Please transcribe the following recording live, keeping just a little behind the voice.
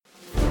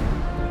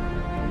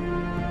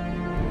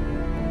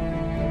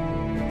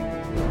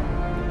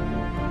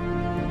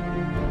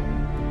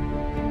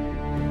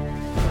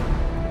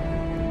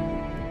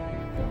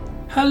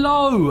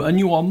Hello, and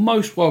you are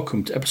most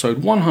welcome to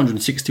episode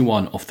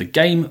 161 of the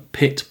Game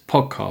Pit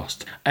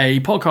Podcast, a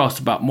podcast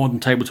about modern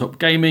tabletop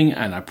gaming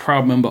and a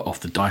proud member of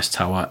the Dice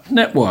Tower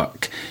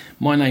Network.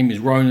 My name is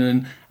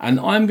Ronan,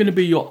 and I'm going to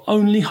be your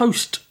only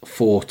host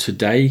for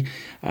today.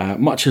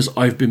 Much as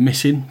I've been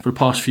missing for the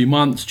past few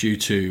months due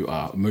to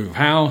a move of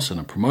house and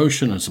a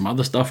promotion and some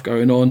other stuff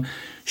going on,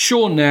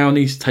 Sean now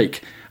needs to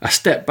take a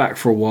step back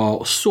for a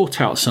while, sort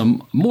out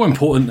some more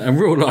important and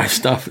real life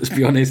stuff, let's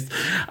be honest,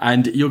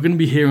 and you're going to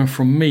be hearing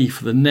from me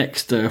for the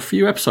next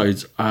few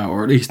episodes,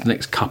 or at least the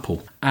next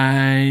couple,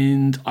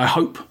 and I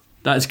hope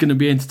that's going to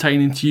be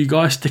entertaining to you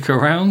guys. Stick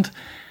around.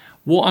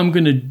 What I'm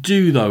going to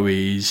do though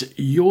is,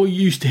 you're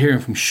used to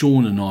hearing from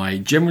Sean and I.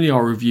 Generally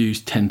our reviews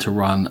tend to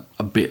run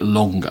a bit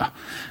longer.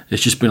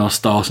 It's just been our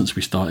style since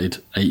we started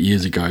 8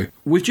 years ago.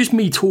 With just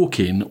me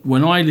talking,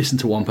 when I listen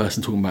to one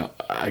person talking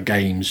about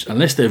games,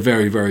 unless they're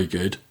very, very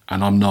good,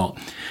 and I'm not,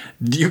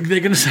 they're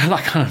going to sound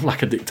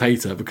like a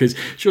dictator, because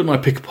Sean and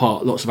I pick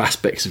apart lots of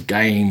aspects of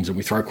games and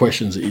we throw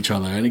questions at each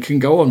other, and it can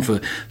go on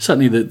for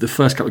certainly the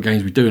first couple of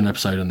games we do in an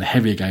episode and the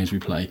heavier games we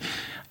play.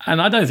 And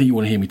I don't think you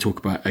want to hear me talk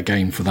about a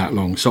game for that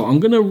long. So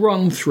I'm going to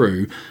run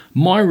through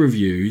my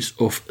reviews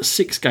of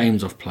 6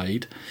 games I've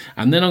played.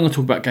 And then I'm going to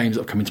talk about games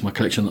that have come into my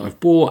collection that I've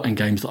bought and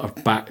games that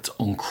I've backed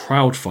on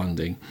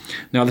crowdfunding.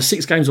 Now, the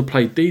 6 games I've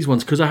played, these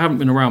ones, because I haven't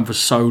been around for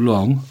so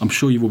long, I'm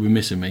sure you will be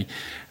missing me.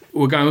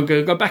 We're going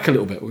to go back a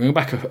little bit. We're going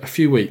back a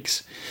few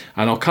weeks,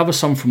 and I'll cover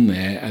some from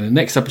there. And the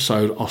next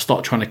episode, I'll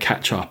start trying to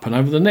catch up. And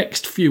over the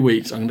next few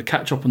weeks, I'm going to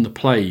catch up on the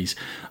plays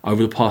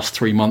over the past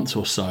 3 months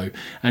or so,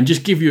 and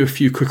just give you a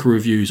few quicker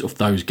reviews of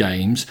those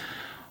games.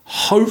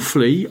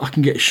 Hopefully, I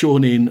can get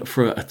Sean in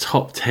for a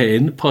top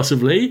 10,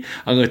 possibly.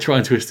 I'm going to try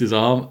and twist his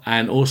arm.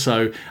 And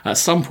also, at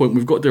some point,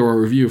 we've got to do a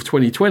review of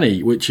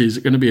 2020, which is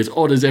going to be as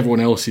odd as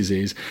everyone else's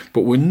is.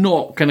 But we're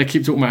not going to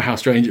keep talking about how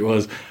strange it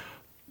was.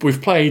 We've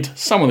played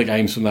some of the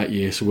games from that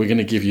year, so we're going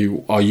to give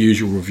you our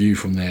usual review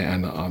from there,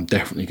 and I'm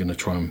definitely going to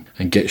try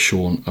and get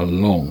Sean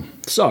along.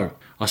 So,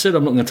 I said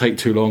I'm not going to take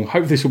too long.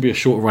 Hopefully this will be a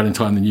shorter running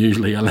time than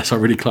usually, unless I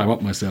really climb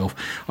up myself.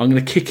 I'm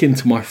going to kick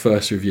into my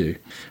first review.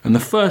 And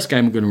the first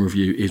game I'm going to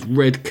review is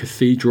Red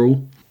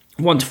Cathedral,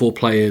 1 to 4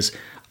 players.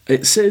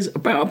 It says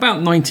about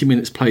 90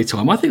 minutes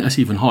playtime. I think that's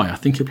even higher. I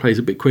think it plays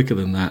a bit quicker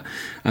than that.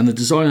 And the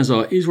designers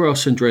are Israel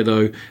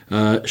Sendredo,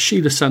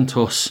 Sheila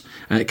Santos,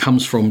 and it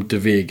comes from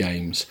Nidavellir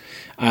Games.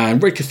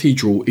 And Red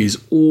Cathedral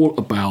is all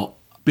about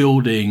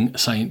building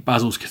St.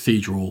 Basil's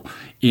Cathedral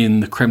in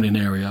the Kremlin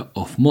area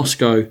of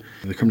Moscow,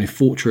 the Kremlin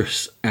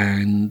fortress.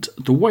 And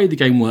the way the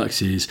game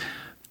works is,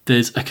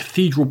 there's a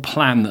cathedral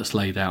plan that's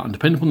laid out, and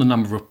depending on the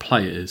number of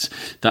players,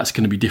 that's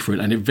going to be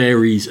different, and it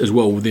varies as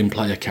well within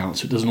player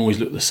counts, so it doesn't always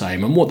look the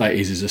same. And what that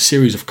is a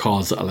series of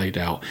cards that are laid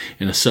out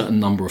in a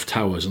certain number of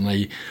towers, and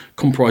they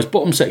comprise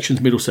bottom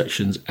sections, middle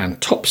sections, and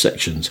top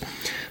sections.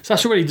 So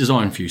that's already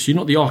designed for you. So you're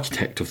not the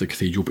architect of the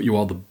cathedral, but you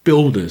are the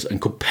builders,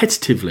 and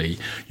competitively,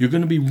 you're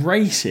going to be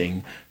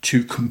racing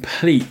to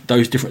complete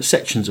those different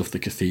sections of the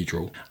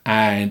cathedral.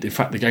 And in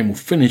fact, the game will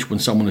finish when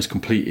someone has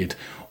completed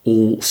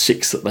all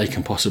 6 that they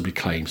can possibly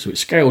claim. So it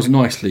scales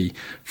nicely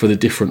for the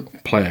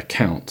different player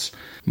counts.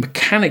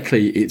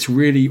 Mechanically, it's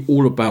really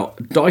all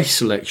about dice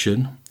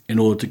selection in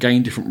order to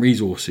gain different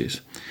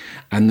resources,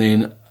 and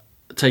then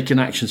take an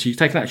action. So you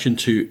take an action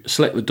to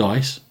select the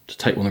dice to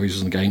take one of the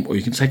resources in the game, or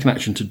you can take an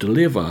action to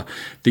deliver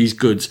these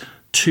goods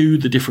to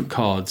the different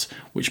cards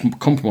which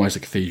comprise the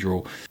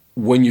cathedral.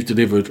 When you've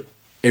delivered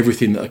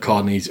everything that a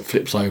card needs, it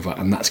flips over,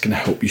 and that's going to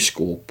help you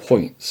score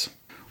points.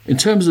 In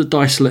terms of the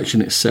dice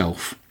selection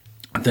itself,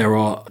 there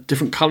are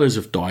different colours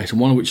of dice, and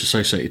one of which is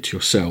associated to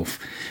yourself,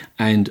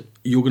 and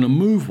you're going to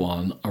move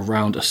one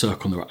around a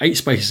circle. There are 8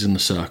 spaces in the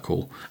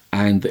circle,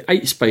 and the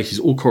 8 spaces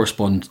all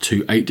correspond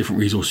to 8 different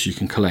resources you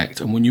can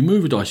collect. And when you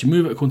move a dice, you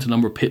move it according to the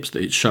number of pips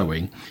that it's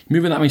showing. You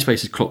move it that many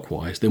spaces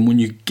clockwise. Then when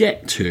you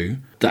get to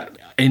that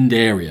end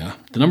area,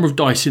 the number of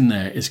dice in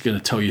there is going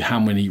to tell you how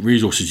many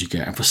resources you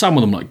get. And for some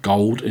of them, like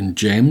gold and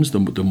gems, the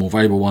more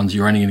valuable ones,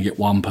 you're only going to get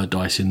 1 per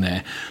dice in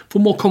there. For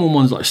more common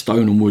ones like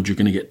stone and wood, you're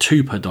going to get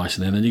 2 per dice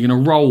in there. And then you're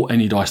going to roll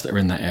any dice that are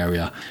in that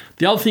area.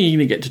 The other thing you're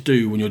going to get to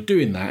do when you're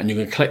doing that, and you're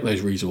going to collect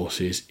those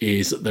resources,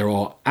 is that there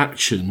are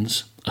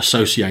actions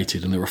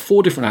associated, and there are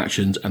 4 different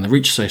actions, and they're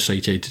each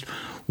associated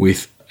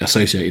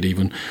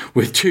even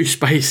with 2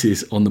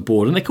 spaces on the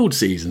board, and they're called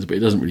seasons, but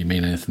it doesn't really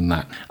mean anything than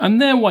that.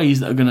 And they're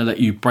ways that are going to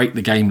let you break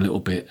the game a little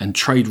bit and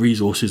trade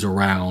resources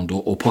around,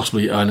 or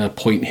possibly earn a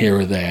point here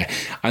or there.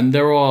 And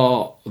there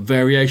are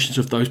variations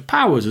of those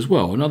powers as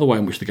well, another way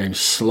in which the game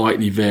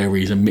slightly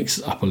varies and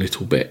mixes up a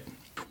little bit.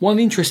 One of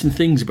the interesting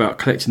things about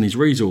collecting these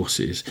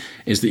resources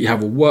is that you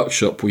have a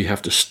workshop where you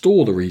have to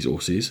store the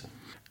resources,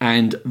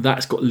 and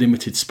that's got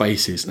limited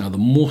spaces. Now, the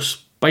more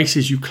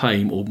spaces you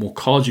claim, or more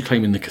cards you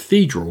claim in the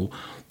cathedral,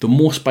 the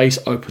more space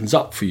opens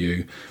up for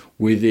you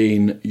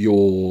within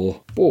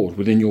your board,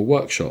 within your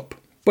workshop.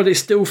 But it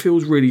still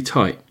feels really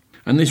tight.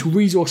 And this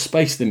resource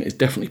space limit is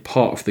definitely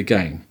part of the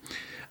game.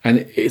 And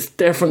it's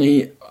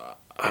definitely,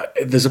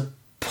 there's a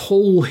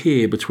pull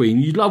here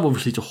between, you'd love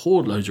obviously to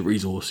hoard loads of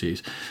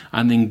resources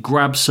and then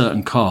grab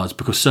certain cards,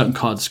 because certain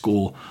cards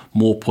score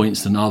more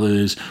points than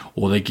others,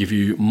 or they give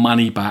you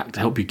money back to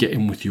help you get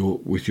in with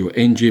your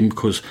engine,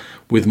 because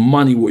with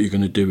money what you're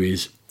going to do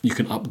is you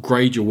can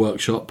upgrade your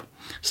workshop,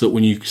 so that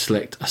when you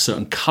select a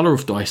certain colour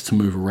of dice to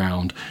move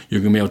around, you're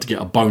going to be able to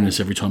get a bonus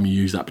every time you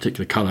use that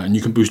particular colour. And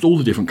you can boost all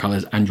the different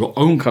colours and your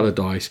own colour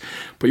dice,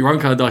 but your own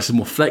colour dice is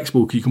more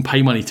flexible because you can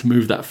pay money to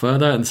move that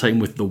further. And the same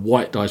with the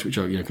white dice, which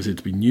are considered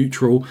to be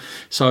neutral.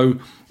 So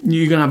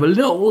you're going to have a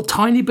little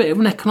tiny bit of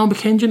an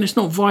economic engine. It's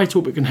not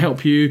vital, but it can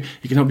help you.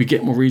 It can help you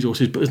get more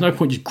resources, but there's no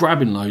point just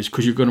grabbing those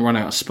because you're going to run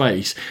out of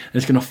space. And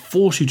it's going to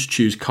force you to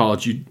choose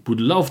cards you would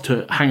love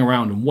to hang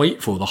around and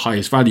wait for the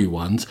highest value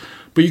ones,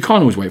 but you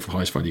can't always wait for the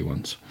highest value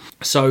ones.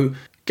 So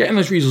getting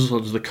those resources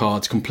onto the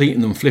cards,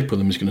 completing them, flipping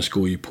them is going to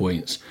score you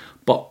points.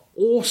 But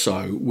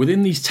also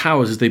within these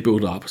towers as they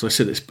build up, as I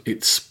said,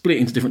 it's split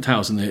into different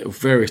towers and they're of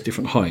various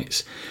different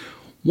heights.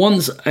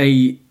 Once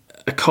a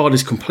card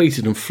is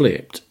completed and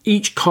flipped,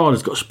 each card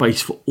has got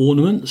space for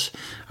ornaments,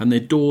 and their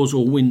doors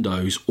or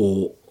windows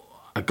or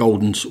a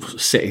golden sort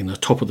of setting at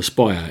the top of the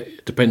spire,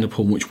 depending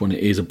upon which one it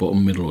is, a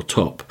bottom, middle or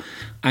top.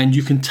 And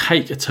you can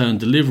take a turn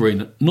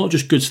delivering not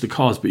just goods to the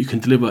cards, but you can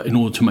deliver in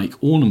order to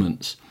make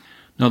ornaments.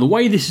 Now the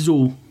way this is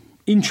all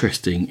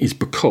interesting is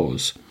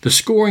because the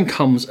scoring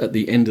comes at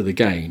the end of the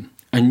game,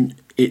 and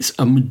it's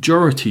a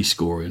majority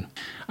scoring,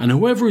 and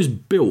whoever has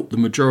built the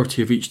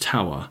majority of each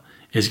tower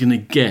is going to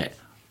get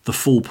the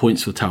full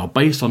points for the tower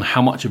based on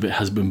how much of it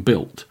has been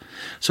built.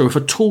 So if a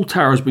tall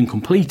tower has been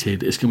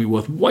completed, it's going to be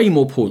worth way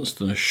more points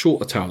than a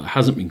shorter tower that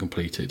hasn't been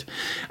completed.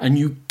 And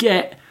you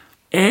get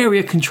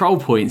area control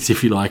points,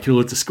 if you like, in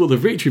order to score the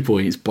victory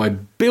points by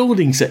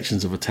building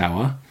sections of a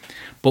tower,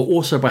 but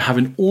also by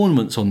having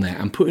ornaments on there.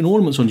 And putting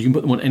ornaments on, you can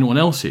put them on anyone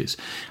else's.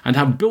 And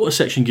having built a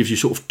section gives you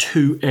sort of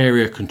 2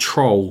 area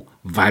control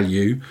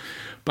value,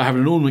 but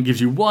having an ornament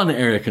gives you 1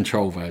 area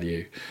control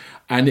value.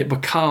 And it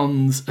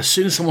becomes, as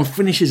soon as someone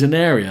finishes an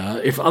area,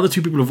 if other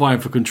 2 people are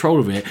vying for control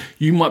of it,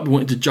 you might be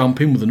wanting to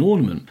jump in with an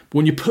ornament. But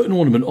when you put an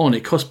ornament on,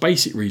 it costs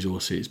basic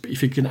resources. But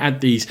if you can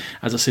add these,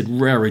 as I said,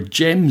 rarer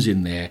gems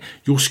in there,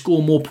 you'll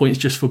score more points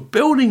just for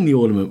building the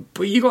ornament.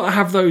 But you've got to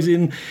have those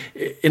in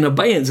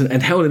abeyance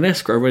and held in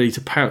escrow ready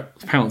to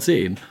pounce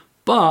in.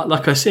 But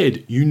like I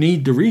said, you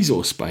need the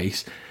resource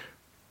space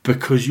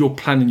because you're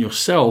planning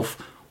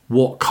yourself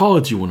what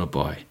cards you want to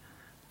buy.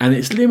 And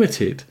it's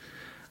limited.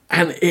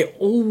 And it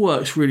all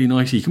works really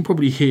nicely. You can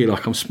probably hear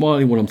like I'm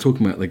smiling when I'm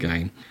talking about the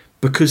game,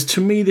 because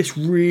to me this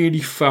really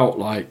felt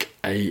like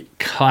a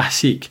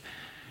classic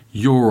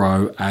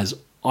Euro as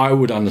I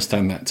would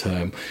understand that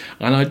term.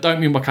 And I don't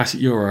mean by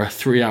classic Euro a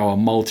 3-hour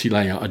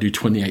multi-layer, I do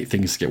 28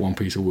 things to get 1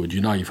 piece of wood.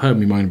 You've heard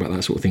me moan about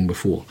that sort of thing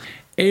before.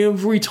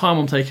 Every time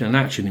I'm taking an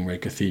action in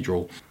Red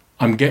Cathedral,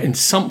 I'm getting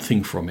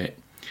something from it.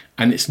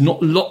 And it's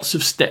not lots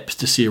of steps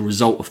to see a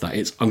result of that.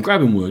 It's, I'm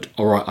grabbing wood,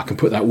 all right, I can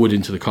put that wood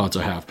into the cards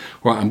I have.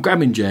 All right, I'm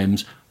grabbing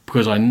gems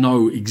because I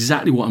know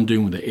exactly what I'm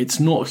doing with it. It's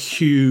not a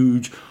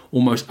huge,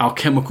 almost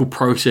alchemical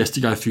process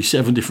to go through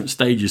 7 different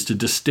stages to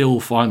distill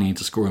finally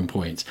into scoring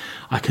points.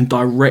 I can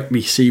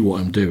directly see what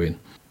I'm doing.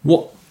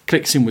 What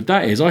clicks in with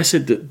that is, I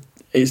said that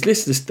it's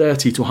listed as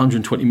 30 to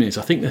 120 minutes.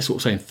 I think they're sort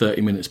of saying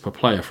 30 minutes per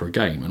player for a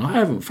game, and I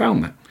haven't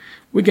found that.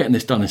 We're getting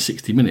this done in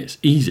 60 minutes,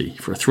 easy,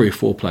 for a 3 or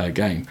 4 player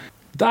game.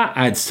 That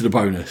adds to the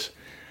bonus.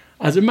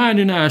 As a man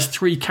who now has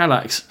 3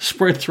 Kallax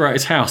spread throughout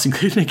his house,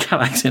 including a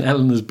Kallax in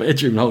Eleanor's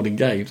bedroom holding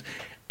games,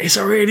 it's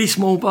a really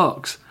small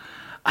box.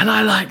 And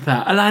I like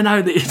that. And I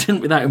know that it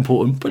shouldn't be that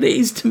important, but it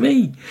is to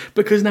me,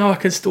 because now I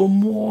can store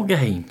more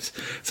games.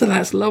 So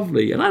that's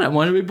lovely. And I don't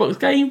mind a big box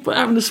game, but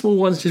having the small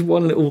one's just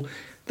one little...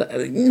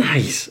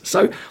 nice.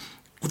 So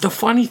the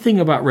funny thing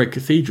about Red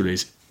Cathedral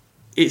is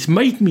it's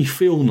made me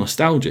feel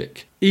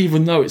nostalgic,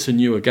 even though it's a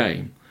newer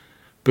game,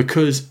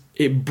 because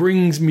it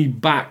brings me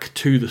back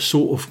to the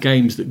sort of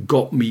games that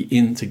got me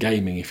into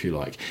gaming, if you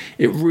like.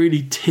 It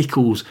really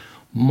tickles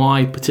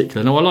my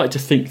particular... Now, I like to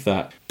think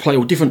that play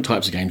all different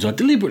types of games. I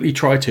deliberately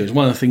try to. It's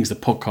one of the things the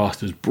podcast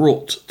has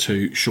brought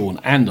to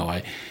Sean and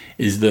I,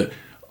 is that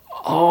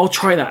I'll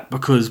try that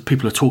because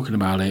people are talking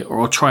about it, or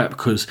I'll try it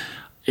because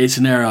it's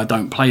an area I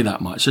don't play that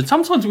much. So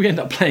sometimes we end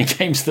up playing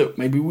games that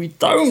maybe we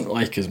don't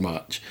like as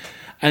much,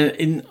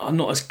 and I'm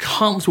not as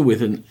comfortable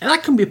with, and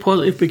that can be a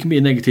positive, but it can be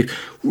a negative.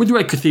 With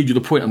Red Cathedral,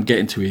 the point I'm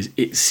getting to is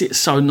it sits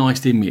so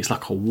nicely in me. It's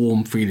like a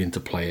warm feeling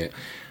to play it.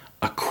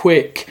 A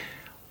quick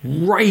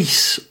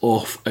race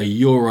off a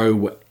Euro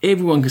where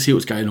everyone can see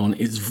what's going on.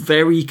 It's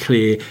very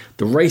clear.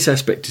 The race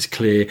aspect is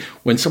clear.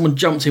 When someone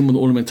jumps in with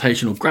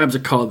ornamentation or grabs a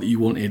card that you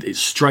wanted, it's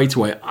straight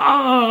away,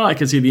 I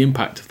can see the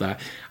impact of that.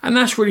 And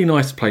that's really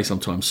nice to play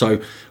sometimes.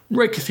 So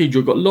Red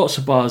Cathedral got lots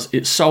of buzz.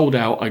 It's sold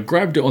out. I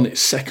grabbed it on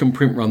its second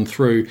print run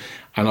through,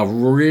 and I've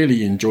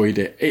really enjoyed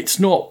it. It's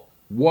not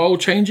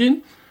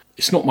world-changing.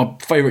 It's not my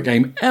favourite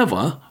game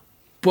ever,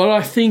 but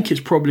I think it's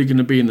probably going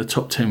to be in the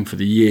top 10 for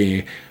the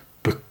year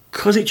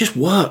because it just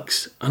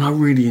works, and I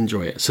really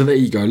enjoy it. So there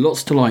you go.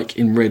 Lots to like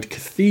in Red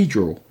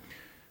Cathedral.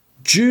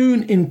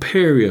 Dune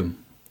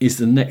Imperium is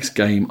the next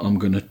game I'm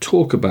going to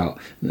talk about.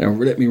 Now,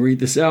 let me read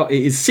this out.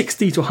 It is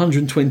 60 to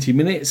 120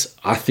 minutes.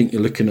 I think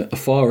you're looking at the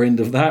far end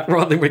of that.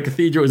 Rather than Red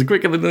Cathedral, it's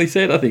quicker than they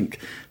said. I think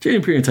Dune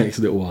Imperium takes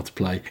a little while to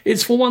play.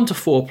 It's for 1 to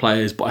 4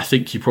 players, but I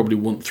think you probably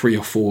want 3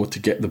 or 4 to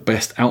get the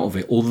best out of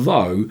it.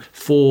 Although,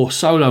 for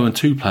solo and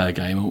 2-player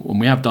game, when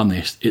we have done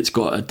this, it's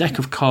got a deck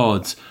of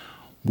cards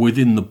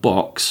within the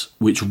box,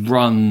 which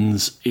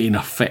runs in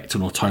effect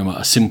an automata,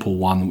 a simple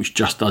one, which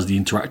just does the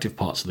interactive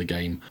parts of the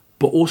game.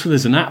 But also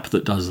there's an app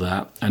that does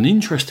that. And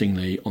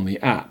interestingly, on the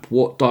app,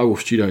 what Direwolf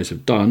Studios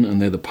have done, and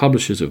they're the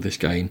publishers of this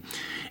game,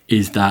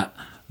 is that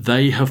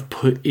they have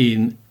put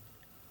in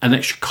an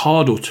extra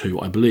card or 2,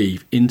 I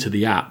believe, into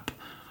the app,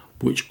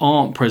 which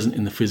aren't present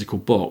in the physical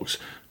box,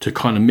 to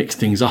kind of mix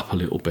things up a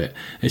little bit.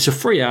 It's a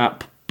free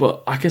app,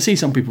 but I can see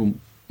some people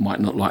might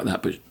not like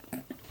that. But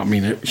I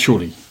mean,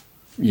 surely,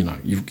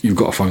 you've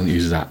got a phone that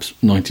uses apps.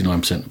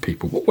 99% of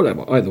people, but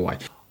whatever, either way.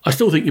 I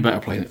still think you're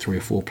better playing it 3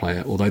 or 4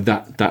 player, although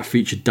that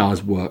feature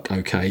does work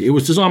okay. It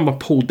was designed by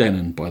Paul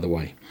Denon, by the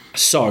way.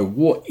 So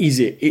what is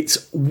it?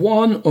 It's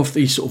one of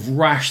these sort of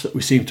rash that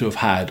we seem to have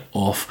had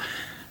of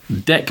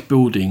deck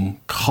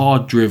building,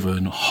 card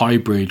driven,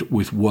 hybrid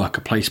with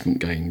worker placement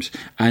games,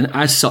 and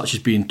as such is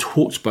being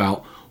talked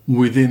about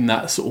within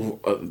that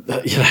sort of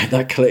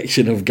that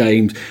collection of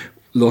games.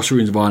 Lost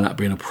Ruins of Ireland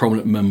being a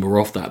prominent member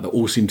of that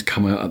all seem to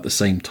come out at the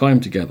same time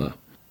together.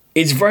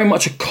 It's very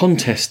much a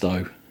contest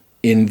though.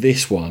 In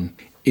this one,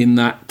 in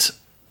that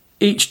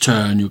each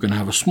turn you're going to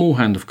have a small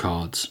hand of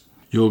cards.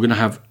 You're going to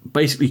have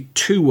basically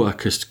 2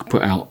 workers to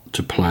put out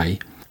to play,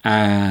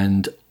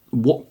 and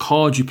what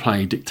card you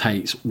play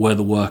dictates where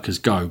the workers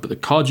go. But the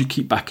cards you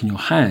keep back in your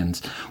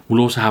hands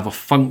will also have a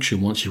function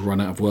once you run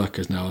out of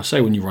workers. Now, I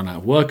say when you run out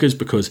of workers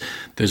because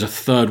there's a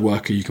 3rd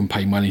worker you can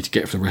pay money to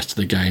get for the rest of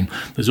the game.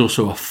 There's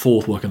also a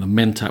 4th worker, the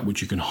Mentat,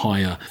 which you can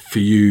hire for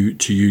you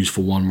to use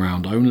for 1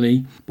 round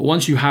only. But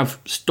once you have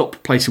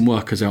stopped placing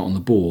workers out on the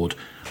board,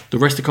 the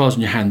rest of the cards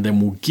in your hand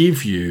then will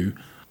give you,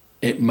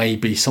 it may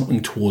be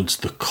something towards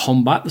the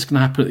combat that's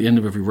going to happen at the end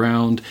of every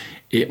round.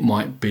 It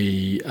might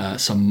be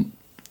some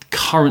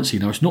currency.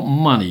 Now, it's not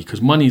money,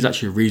 because money is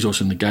actually a resource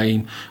in the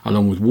game,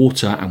 along with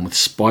water and with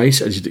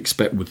spice, as you'd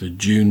expect with the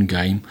Dune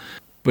game.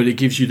 But it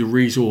gives you the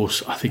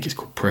resource, I think it's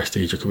called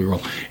prestige, I could be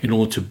wrong, in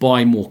order to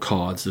buy more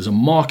cards. There's a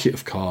market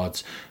of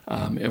cards.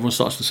 Everyone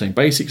starts with the same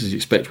basics as you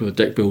expect with a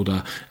deck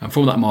builder, and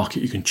from that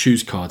market you can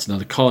choose cards. Now,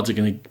 the cards are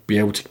going to be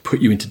able to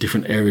put you into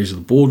different areas of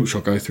the board, which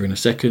I'll go through in a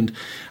second,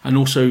 and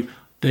also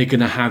they're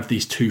going to have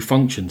these 2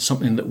 functions,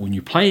 something that when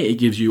you play it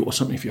gives you, or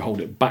something if you hold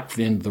it back for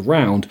the end of the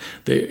round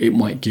that it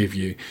might give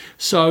you.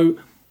 So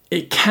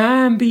it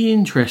can be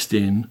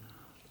interesting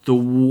the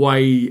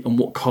way and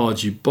what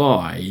cards you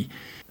buy.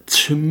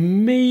 To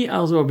me,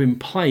 as I've been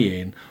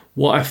playing,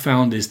 what I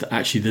found is that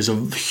actually there's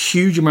a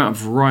huge amount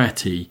of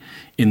variety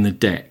in the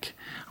deck.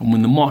 And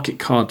when the market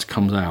cards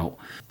comes out,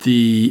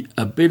 the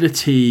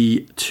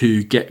ability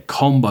to get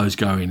combos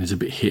going is a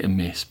bit hit and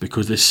miss,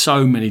 because there's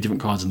so many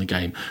different cards in the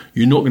game.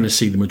 You're not going to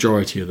see the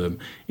majority of them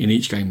in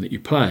each game that you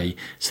play.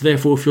 So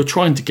therefore, if you're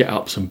trying to get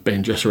up some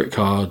Ben Gesserit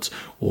cards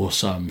or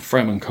some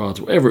Fremen cards,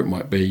 whatever it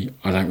might be,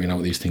 I don't really know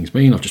what these things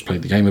mean. I've just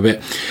played the game a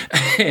bit.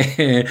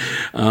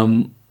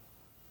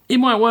 It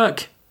might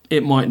work,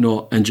 it might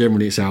not, and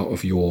generally it's out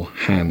of your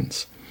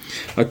hands.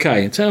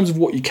 Okay, in terms of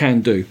what you can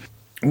do,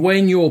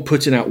 when you're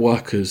putting out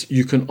workers,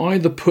 you can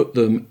either put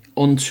them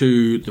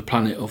onto the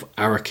planet of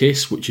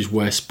Arrakis, which is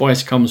where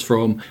spice comes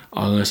from.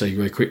 I'm going to say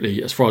very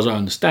quickly, as far as I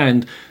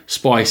understand,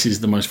 spice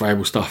is the most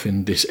valuable stuff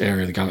in this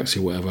area of the galaxy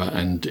or whatever,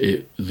 and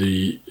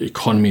the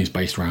economy is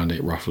based around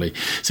it roughly.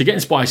 So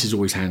getting spice is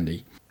always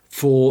handy.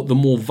 For the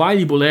more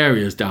valuable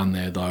areas down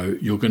there, though,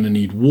 you're going to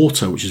need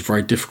water, which is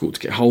very difficult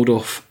to get hold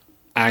of.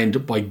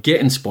 And by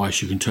getting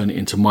spice, you can turn it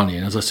into money.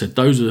 And as I said,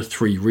 those are the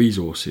 3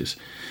 resources.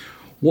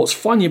 What's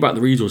funny about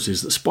the resources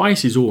is that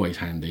spice is always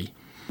handy.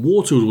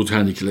 Water is always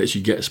handy because it lets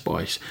you get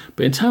spice.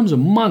 But in terms of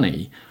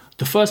money,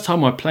 the first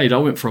time I played, I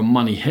went for a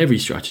money-heavy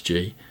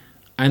strategy,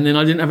 and then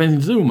I didn't have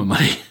anything to do with my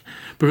money.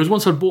 Because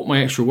once I'd bought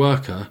my extra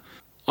worker,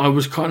 I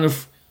was kind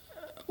of,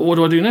 what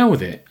do I do now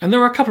with it? And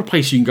there are a couple of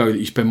places you can go that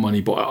you spend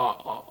money, but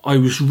I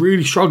was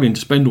really struggling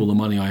to spend all the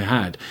money I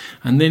had.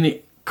 And then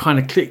it kind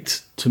of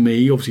clicked to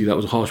me, obviously that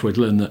was a harsh way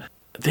to learn, that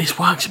this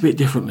works a bit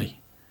differently.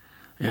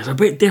 It's a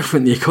bit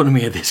different, the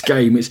economy of this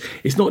game.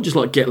 It's not just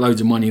like get loads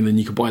of money and then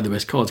you can buy the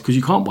best cards, because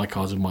you can't buy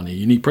cards with money.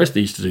 You need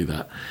prestige to do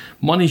that.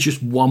 Money's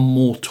just one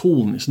more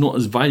tool, and it's not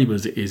as valuable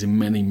as it is in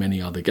many,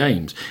 many other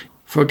games.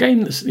 For a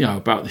game that's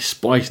about this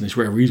spice and this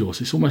rare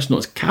resource, it's almost not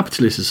as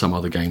capitalist as some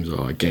other games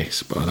are, I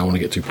guess, but I don't want to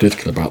get too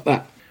political about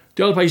that.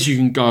 The other places you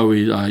can go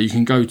is you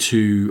can go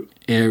to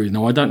areas.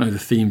 Now, I don't know the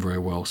theme very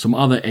well. Some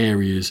other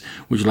areas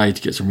which allow you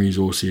to get some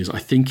resources. I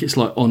think it's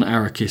like on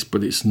Arrakis,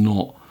 but it's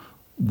not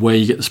where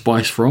you get the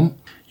spice from.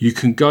 You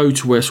can go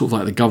to where sort of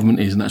like the government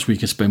is, and that's where you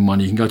can spend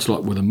money. You can go to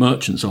like where the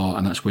merchants are,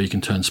 and that's where you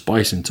can turn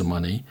spice into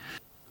money.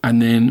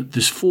 And then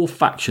there's 4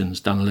 factions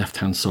down the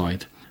left-hand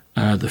side.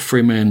 The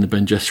Freemen, the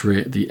Bene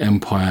Gesserit, the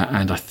Empire,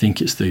 and I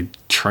think it's the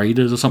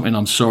Traders or something.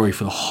 I'm sorry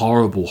for the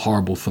horrible,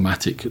 horrible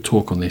thematic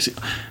talk on this.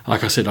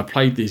 Like I said, I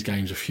played these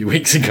games a few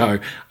weeks ago,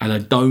 and I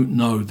don't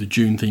know the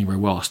Dune thing very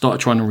well. I started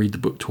trying to read the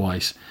book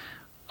twice,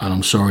 and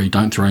I'm sorry,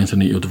 don't throw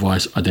anything at your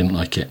device. I didn't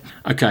like it.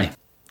 Okay,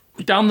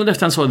 down the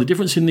left-hand side, the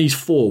difference in these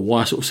four,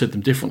 why I sort of said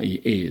them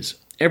differently, is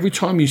every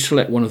time you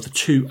select one of the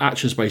two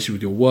action spaces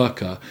with your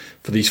worker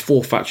for these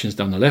four factions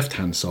down the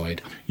left-hand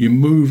side, you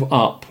move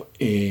up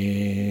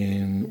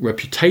in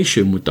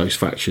reputation with those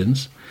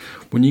factions.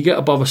 When you get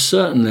above a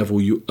certain level,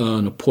 you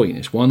earn a point.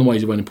 It's one of the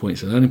ways of earning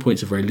points, and earning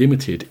points are very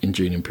limited in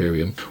Dune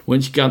Imperium.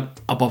 Once you get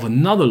above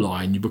another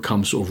line, you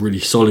become sort of really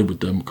solid with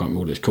them. I can't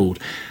remember what it's called.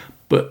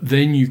 But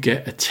then you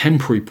get a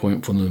temporary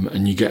point from them,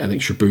 and you get an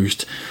extra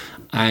boost.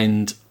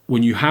 And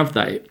when you have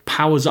that, it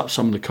powers up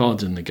some of the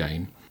cards in the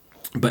game.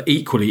 But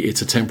equally,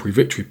 it's a temporary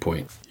victory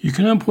point. You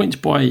can earn points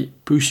by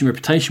boosting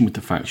reputation with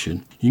the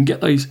faction. You can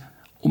get those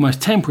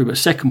almost temporary, but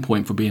second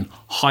point for being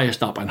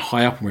highest up and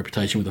high up in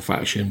reputation with the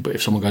faction. But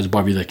if someone goes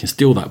above you, they can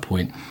steal that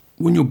point.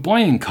 When you're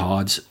buying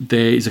cards,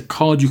 there is a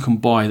card you can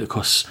buy that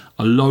costs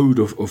a load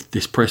of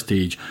this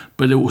prestige,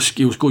 but it will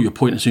score your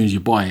point as soon as you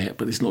buy it,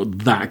 but it's not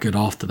that good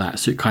after that,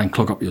 so it can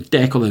clog up your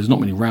deck, although there's not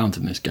many rounds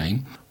in this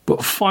game.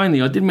 But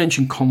finally, I did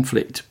mention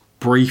conflict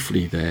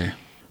briefly there.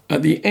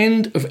 At the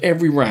end of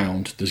every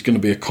round, there's going to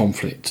be a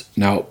conflict.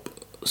 Now,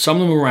 some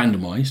of them are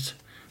randomised.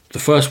 The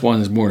first one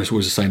is more or less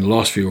always the same. The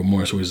last few are more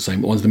or less always the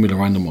same. The ones in the middle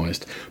are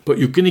randomised. But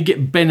you're going to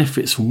get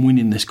benefits from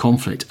winning this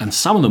conflict. And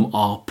some of them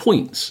are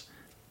points.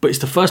 But it's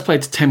the first player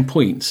to 10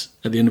 points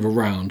at the end of a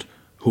round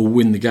who will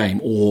win the game.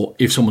 Or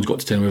if someone's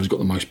got to 10, whoever's got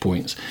the most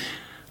points.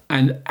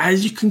 And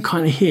as you can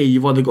kind of hear,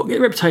 you've either got to get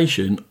a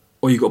reputation,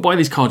 or you've got to buy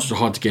these cards which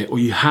are hard to get, or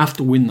you have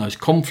to win those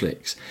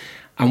conflicts.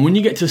 And when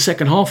you get to the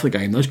second half of the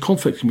game, those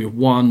conflicts can be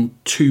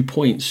 1-2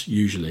 points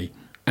usually.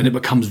 And it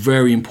becomes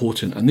very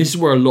important. And this is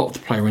where a lot of the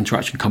player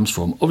interaction comes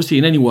from. Obviously,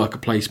 in any worker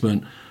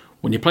placement,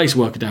 when you place a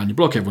worker down, you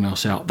block everyone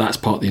else out. That's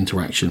part of the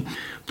interaction.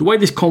 The way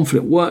this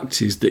conflict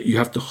works is that you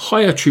have to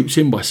hire troops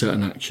in by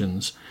certain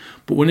actions.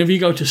 But whenever you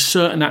go to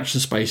certain action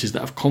spaces that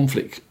have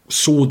conflict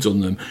swords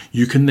on them,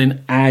 you can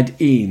then add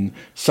in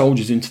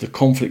soldiers into the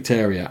conflict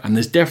area. And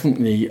there's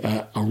definitely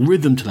a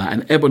rhythm to that,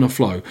 an ebb and a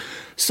flow.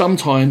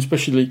 Sometimes,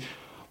 especially,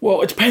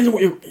 well, it depends on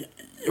what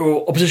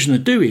your opposition are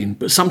doing,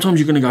 but sometimes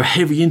you're going to go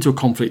heavy into a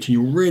conflict and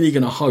you're really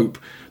going to hope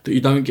that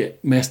you don't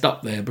get messed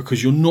up there,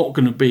 because you're not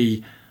going to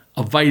be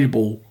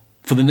available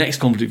for the next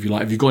conflict, if you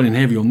like. If you've gone in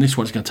heavy on this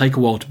one, it's going to take a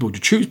while to build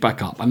your troops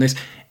back up. And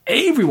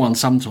everyone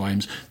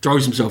sometimes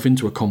throws himself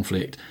into a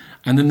conflict,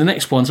 and then the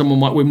next one, someone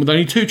might win with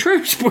only 2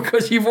 troops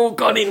because you've all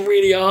gone in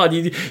really hard.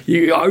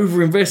 You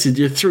over-invested.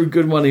 You threw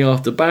good money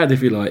after bad,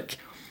 if you like.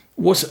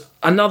 What's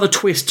another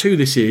twist to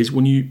this is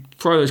when you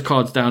throw those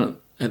cards down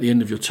at the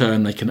end of your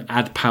turn, they can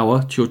add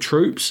power to your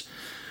troops,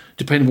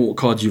 depending on what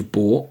cards you've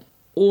bought.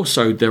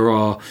 Also, there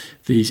are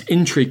these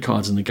intrigue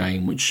cards in the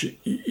game, which,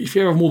 if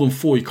you have more than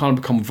 4, you kind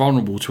of become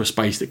vulnerable to a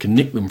space that can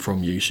nick them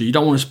from you, so you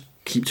don't want to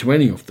keep too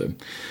many of them.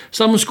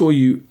 Some will score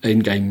you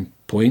in-game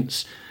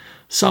points.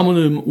 Some of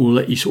them will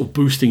let you sort of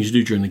boost things you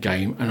do during the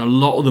game, and a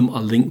lot of them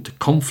are linked to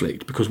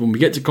conflict, because when we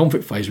get to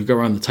conflict phase, we go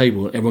around the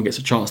table and everyone gets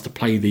a chance to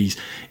play these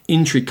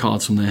intrigue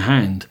cards from their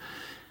hand.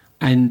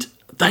 And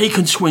they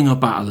can swing a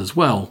battle as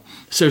well.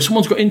 So if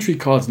someone's got intrigue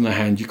cards in their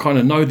hand, you kind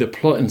of know they're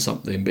plotting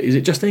something, but is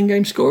it just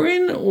in-game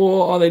scoring,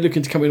 or are they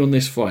looking to come in on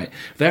this fight?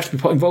 They have to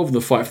be involved in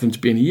the fight for them to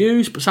be any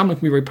use, but some of them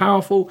can be very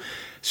powerful.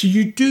 So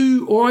you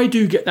do, or I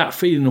do, get that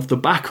feeling of the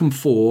back and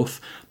forth,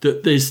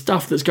 that there's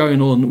stuff that's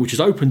going on which is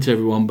open to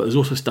everyone, but there's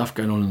also stuff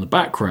going on in the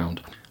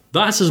background.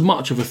 That's as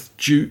much of a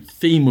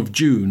theme of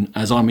Dune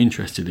as I'm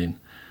interested in.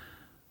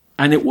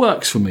 And it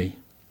works for me.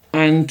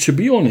 And to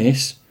be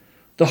honest,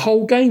 the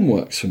whole game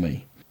works for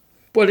me.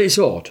 But it's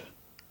odd.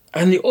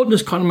 And the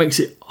oddness kind of makes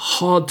it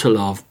hard to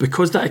love,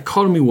 because that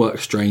economy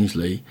works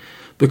strangely,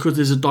 because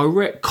there's a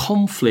direct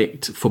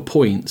conflict for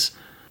points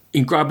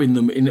in grabbing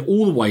them, in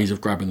all the ways of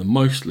grabbing them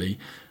mostly,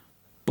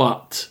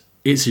 but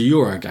it's a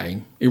Euro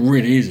game. It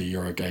really is a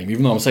Euro game,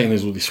 even though I'm saying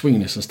there's all this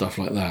swinginess and stuff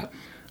like that.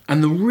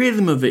 And the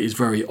rhythm of it is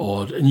very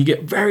odd, and you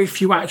get very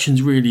few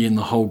actions really in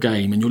the whole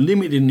game, and you're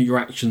limited in your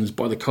actions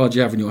by the cards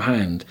you have in your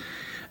hand.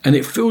 And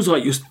it feels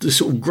like the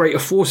sort of greater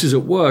forces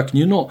at work, and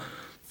you're not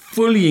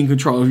fully in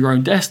control of your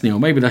own destiny, or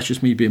maybe that's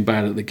just me being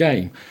bad at the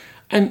game.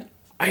 And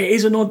it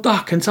is an odd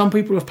duck, and some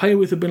people I've played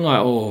with have been like,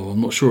 oh,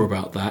 I'm not sure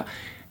about that.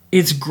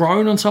 It's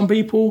grown on some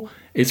people,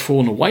 it's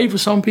fallen away for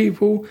some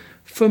people.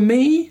 For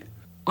me,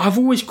 I've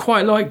always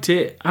quite liked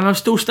it, and I'm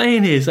still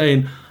staying here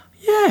saying,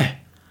 yeah,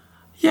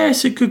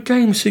 it's a good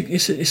game,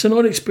 it's an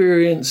odd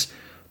experience,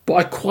 but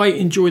I quite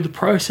enjoy the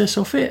process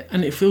of it,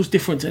 and it feels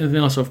different to anything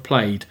else I've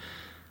played.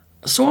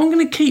 So I'm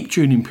going to keep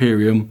Dune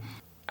Imperium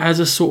as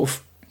a sort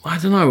of, I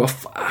don't know,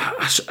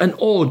 an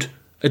odd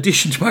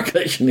addition to my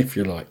collection, if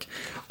you like.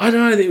 I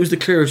don't know that it was the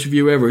clearest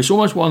review ever. It's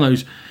almost one of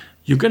those,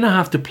 you're going to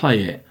have to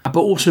play it, but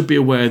also be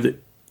aware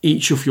that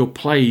each of your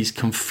plays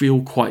can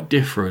feel quite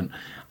different,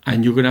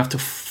 and you're going to have to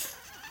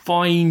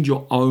find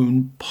your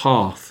own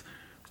path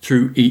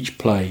through each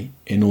play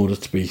in order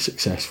to be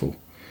successful.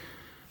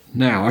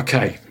 Now,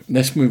 okay,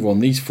 let's move on.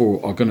 These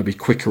 4 are going to be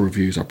quicker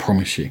reviews, I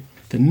promise you.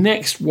 The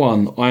next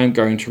one I am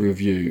going to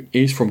review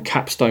is from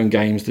Capstone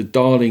Games, the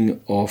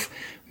darling of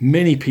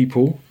many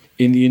people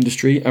in the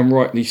industry, and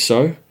rightly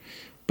so.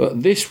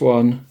 But this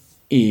one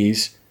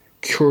is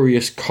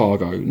Curious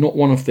Cargo, not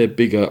one of their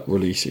bigger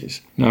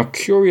releases. Now,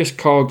 Curious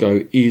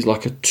Cargo is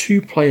like a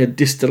 2-player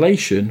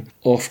distillation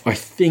of, I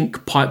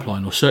think,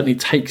 Pipeline, or certainly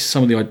takes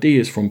some of the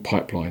ideas from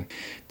Pipeline.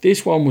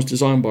 This one was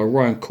designed by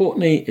Ryan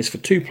Courtney, it's for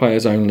 2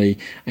 players only,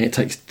 and it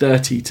takes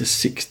 30 to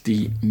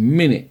 60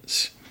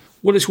 minutes.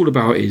 What it's all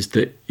about is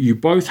that you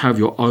both have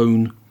your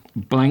own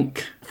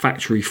blank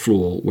factory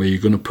floor where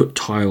you're going to put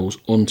tiles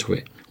onto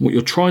it. What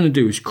you're trying to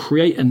do is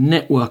create a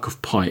network of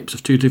pipes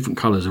of 2 different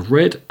colours, of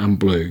red and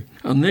blue.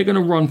 And they're going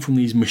to run from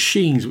these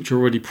machines which are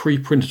already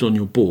pre-printed on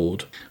your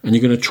board. And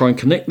you're going to try and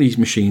connect these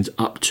machines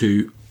up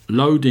to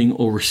loading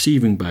or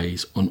receiving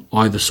bays on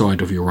either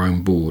side of your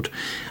own board.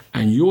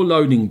 And your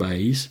loading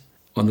bays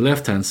on the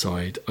left-hand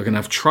side are going to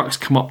have trucks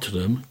come up to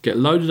them, get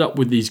loaded up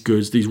with these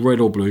goods, these red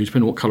or blue,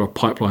 depending on what colour of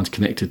pipeline's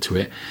connected to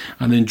it,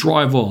 and then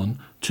drive on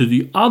to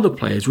the other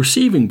players'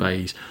 receiving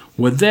bays,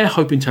 where they're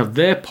hoping to have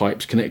their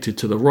pipes connected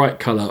to the right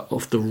colour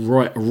of the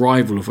right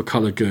arrival of a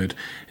colour good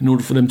in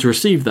order for them to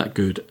receive that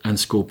good and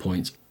score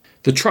points.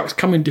 The trucks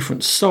come in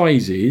different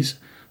sizes,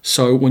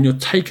 so when you're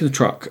taking the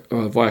truck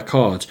via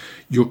cards,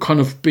 you're kind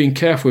of being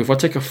careful. If I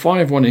take a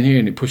 5-1 in here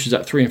and it pushes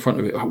that 3 in front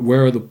of it,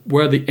 where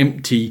are the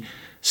empty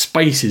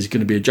spaces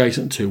going to be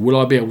adjacent to? Will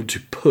I be able to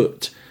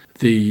put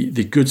the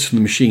goods from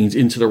the machines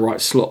into the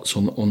right slots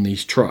on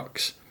these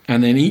trucks?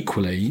 And then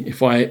equally,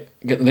 if I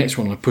get the next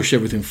one and I push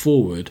everything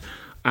forward,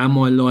 am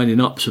I lining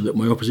up so that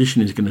my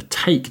opposition is going to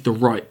take the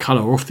right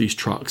colour off these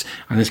trucks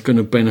and it's going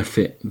to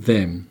benefit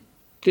them?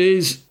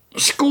 There's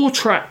score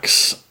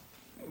tracks,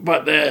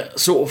 but they're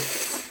sort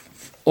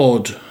of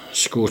odd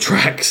score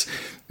tracks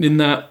in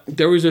that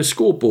there is a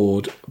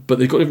scoreboard, but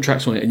they've got different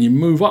tracks on it, and you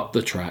move up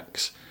the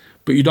tracks,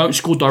 but you don't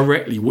score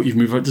directly what you've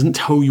moved up. It doesn't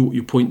tell you what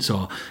your points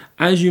are.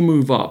 As you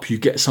move up, you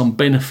get some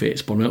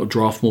benefits by being able to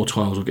draft more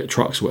tiles or get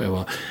trucks or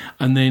whatever.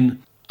 And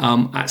then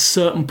at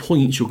certain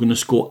points, you're going to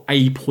score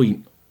a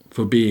point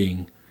for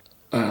being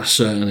at a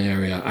certain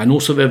area. And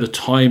also they're the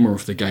timer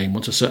of the game.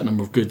 Once a certain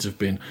number of goods have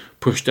been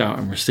pushed out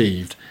and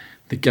received,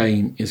 the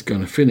game is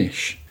going to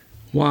finish.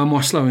 Why am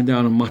I slowing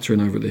down and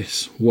muttering over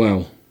this?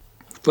 Well,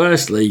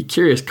 firstly,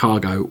 Curious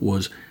Cargo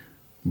was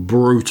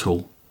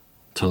brutal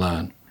to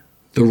learn.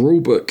 The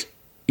rulebook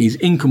is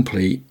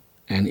incomplete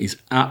and is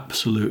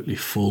absolutely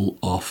full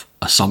of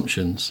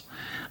assumptions.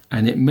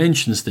 And it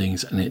mentions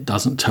things and it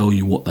doesn't tell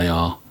you what they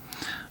are.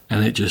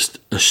 And it just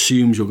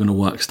assumes you're going to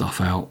work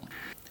stuff out.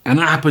 And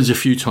that happens a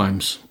few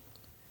times.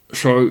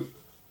 So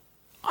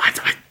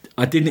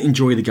I didn't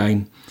enjoy the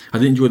game. I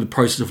didn't enjoy the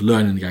process of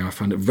learning the game. I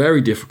found it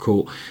very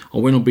difficult. I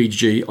went on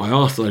BGG, I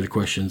asked a load of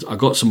questions, I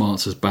got some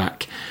answers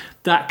back.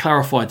 That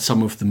clarified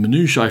some of the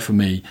minutiae for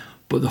me,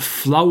 but the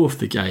flow of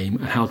the game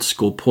and how to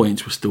score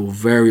points was still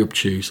very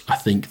obtuse. I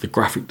think the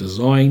graphic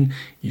design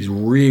is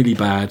really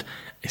bad,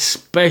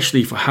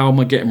 especially for how am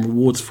I getting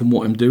rewards from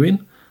what I'm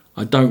doing.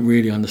 I don't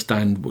really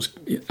understand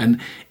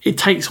and it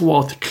takes a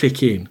while to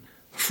click in.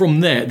 From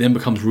there, it then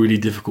becomes really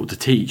difficult to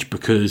teach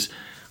because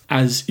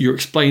as you're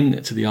explaining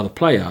it to the other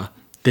player,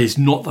 there's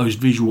not those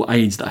visual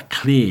aids that are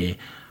clear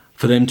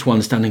for them to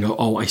understand and go,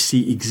 oh, I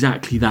see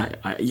exactly that.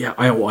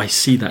 I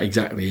see that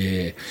exactly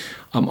here.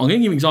 I'm going to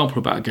give you an example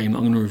about a game that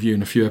I'm going to review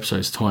in a few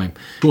episodes' time.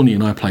 Shawnee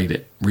and I played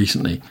it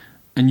recently.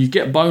 And you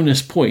get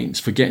bonus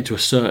points for getting to a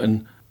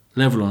certain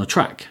level on a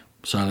track.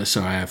 So let's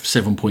say I have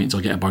 7 points,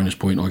 I get a bonus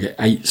point. Or I get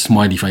 8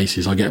 smiley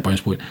faces, I get a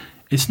bonus point.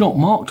 It's not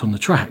marked on the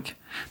track.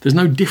 There's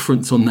no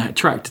difference on that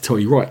track to tell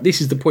you, right, this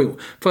is the point.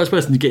 First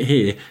person to get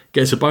here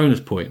gets a bonus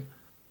point.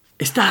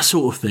 It's that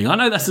sort of thing. I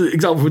know that's an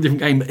example of a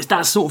different game, but it's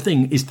that sort of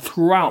thing is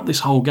throughout this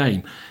whole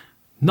game.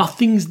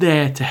 Nothing's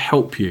there to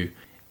help you.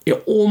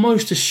 It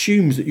almost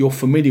assumes that you're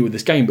familiar with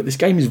this game, but this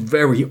game is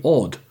very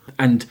odd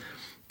and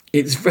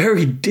it's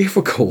very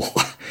difficult.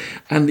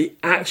 And the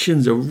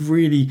actions are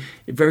really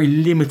very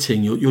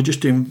limiting. You're just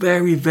doing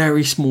very,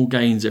 very small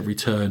gains every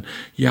turn.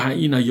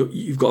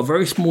 You've got a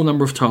very small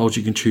number of tiles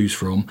you can choose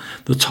from.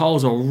 The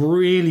tiles are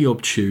really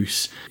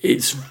obtuse.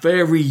 It's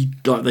very,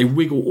 they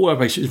wiggle all over the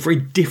place. It's very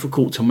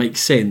difficult to make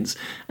sense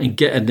and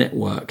get a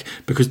network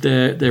because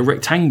they're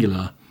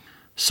rectangular.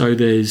 So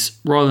there's,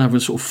 rather than having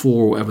sort of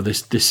 4 or whatever,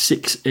 there's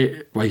 6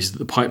 ways that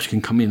the pipes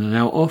can come in and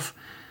out of.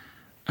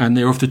 And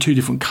they're of the 2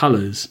 different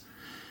colours.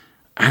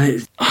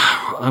 And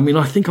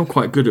I think I'm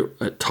quite good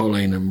at tile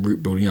laying and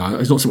route building.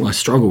 It's not something I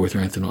struggle with or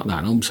anything like that.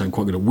 And I'm saying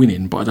quite good at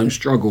winning, but I don't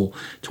struggle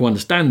to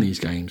understand these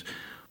games.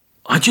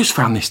 I just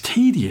found this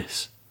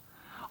tedious.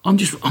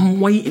 I'm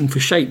waiting for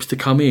shapes to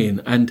come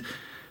in, and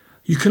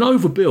you can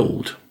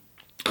overbuild.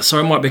 So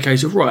it might be a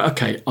case of, right,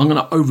 okay, I'm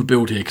going to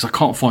overbuild here because I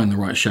can't find the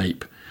right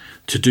shape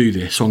to do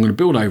this. So I'm going to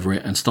build over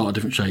it and start a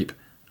different shape.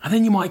 And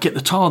then you might get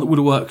the tile that would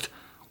have worked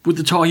with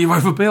the tile you've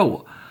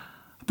overbuilt.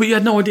 But you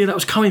had no idea that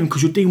was coming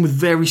because you're dealing with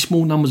very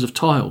small numbers of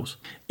tiles.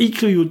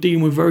 Equally, you're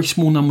dealing with very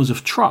small numbers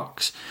of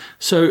trucks.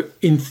 So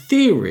in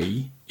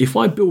theory, if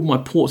I build my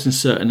ports in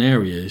certain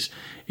areas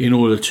in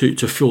order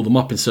to fill them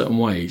up in certain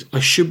ways,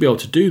 I should be able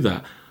to do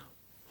that.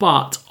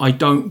 But I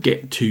don't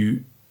get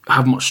to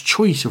have much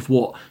choice of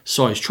what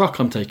size truck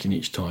I'm taking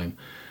each time.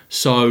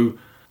 So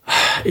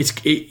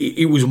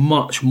it was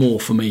much more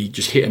for me,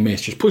 just hit and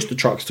miss, just push the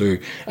trucks through.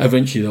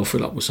 Eventually they'll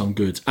fill up with some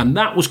goods. And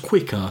that was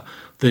quicker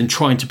than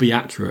trying to be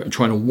accurate and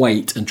trying to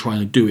wait and trying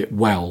to do it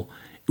well.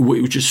 It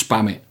was just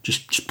spam it,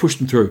 just push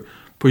them through.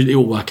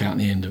 It'll work out in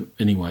the end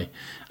anyway.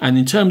 And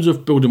in terms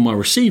of building my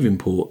receiving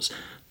ports,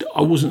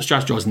 I wasn't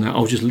strategizing that. I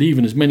was just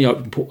leaving as many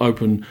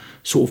open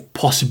sort of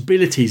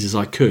possibilities as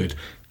I could,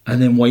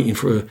 and then waiting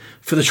for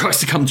the trucks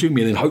to come to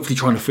me, and then hopefully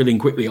trying to fill in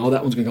quickly. Oh,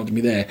 that one's going to come to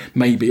me there,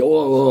 maybe.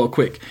 Oh,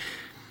 quick.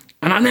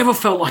 And I never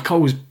felt like I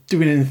was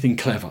doing anything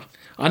clever.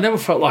 I never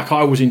felt like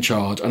I was in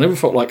charge. I never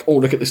felt like, oh,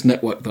 look at this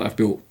network that I've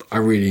built. I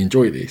really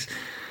enjoy this.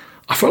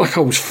 I felt like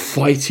I was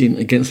fighting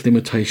against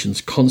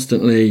limitations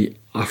constantly.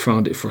 I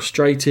found it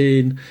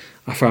frustrating.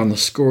 I found the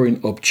scoring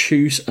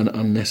obtuse and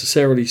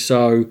unnecessarily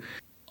so.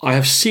 I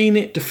have seen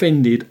it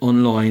defended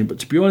online, but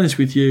to be honest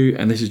with you,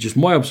 and this is just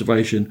my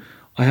observation,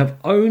 I have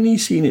only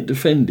seen it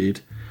defended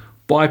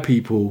by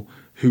people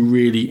who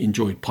really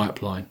enjoyed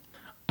Pipeline.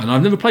 And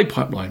I've never played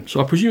Pipeline,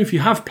 so I presume if you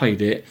have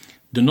played it,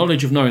 the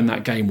knowledge of knowing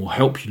that game will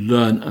help you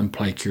learn and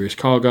play Curious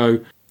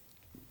Cargo.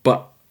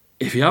 But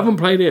if you haven't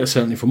played it,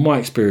 certainly from my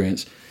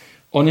experience,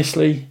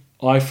 honestly,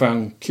 I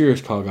found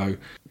Curious Cargo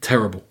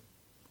terrible.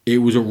 It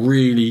was a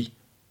really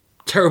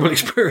terrible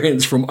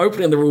experience, from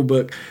opening the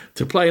rulebook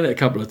to playing it a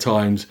couple of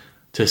times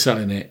to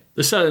selling it.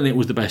 The selling it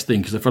was the best thing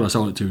because the fellow I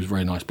sold it to was a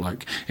very nice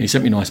bloke and he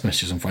sent me nice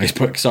messages on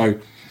Facebook. So,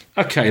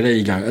 okay, there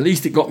you go. At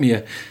least it got me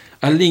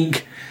a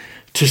link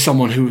to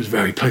someone who was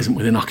very pleasant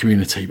within our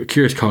community. But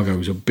Curious Cargo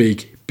was a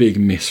big, big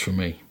miss for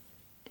me.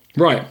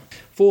 Right,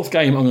 fourth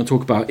game I'm going to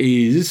talk about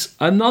is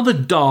another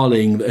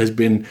darling that has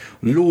been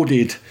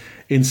lauded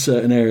in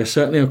certain areas,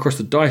 certainly across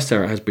the Dice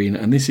Tower it has been,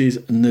 and this is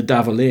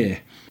Nidavellir.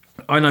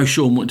 I know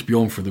Sean wanted to be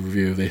on for the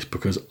review of this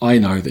because I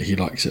know that he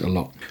likes it a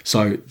lot.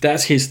 So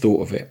that's his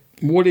thought of it.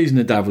 What is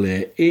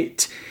Nidavellir?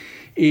 It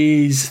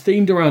is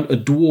themed around a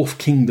dwarf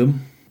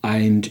kingdom,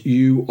 and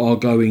you are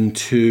going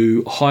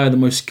to hire the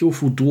most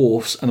skillful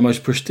dwarfs and the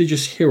most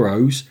prestigious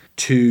heroes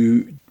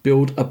to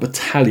build a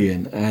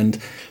battalion. And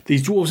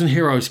these dwarves and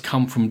heroes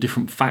come from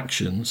different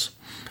factions.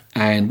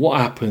 And what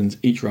happens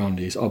each round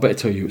is, I'll better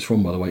tell you who it's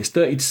from, by the way. It's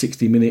 30 to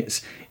 60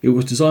 minutes. It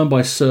was designed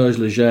by Serge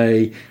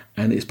Leger,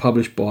 and it's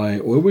published by,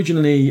 or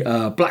originally,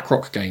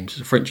 BlackRock Games.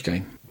 It's a French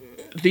game.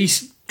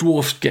 These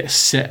dwarfs get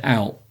set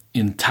out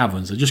in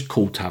taverns. They're just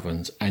called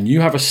taverns. And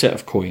you have a set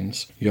of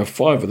coins. You have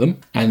 5 of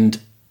them.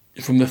 And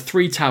from the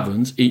 3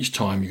 taverns each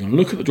time, you're going to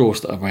look at the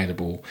dwarfs that are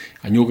available,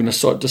 and you're going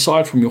to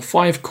decide from your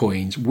 5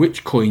 coins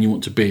which coin you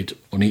want to bid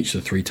on each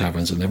of the 3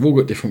 taverns. And they've all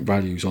got different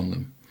values on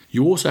them.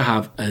 You also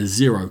have a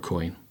 0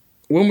 coin.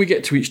 When we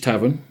get to each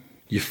tavern,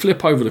 you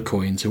flip over the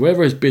coins.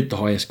 Whoever has bid the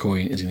highest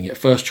coin is going to get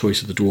first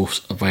choice of the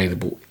dwarfs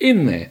available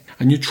in there.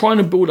 And you're trying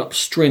to build up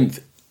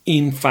strength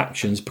in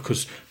factions,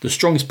 because the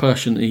strongest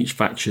person in each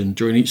faction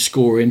during each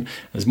scoring,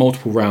 there's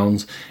multiple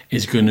rounds,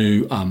 is going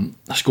to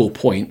score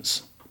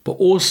points. But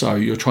also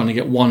you're trying to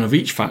get one of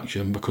each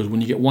faction, because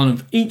when you get one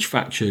of each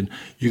faction,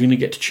 you're going to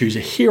get to choose a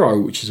hero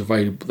which is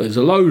available. There's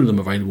a load of them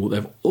available.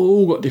 They've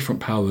all got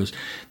different powers.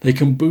 They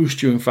can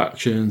boost you in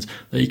factions.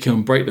 They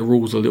can break the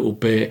rules a little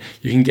bit.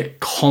 You can get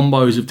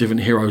combos of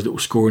different heroes that will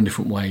score in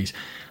different ways.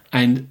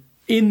 And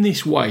in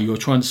this way, you're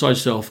trying to decide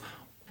yourself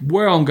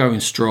where I'm going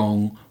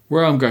strong,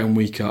 where I'm going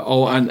weaker.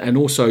 Oh, and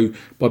also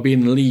by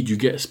being the lead, you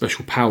get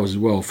special powers as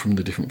well from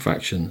the different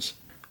factions.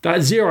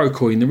 That 0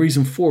 coin, the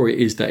reason for it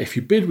is that if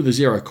you bid with a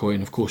 0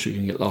 coin, of course, you're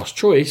going to get last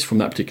choice from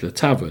that particular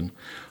tavern,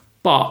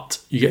 but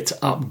you get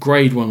to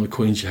upgrade one of the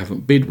coins you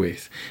haven't bid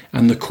with,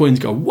 and the coins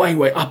go way,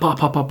 way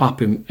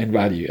up in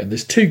value. And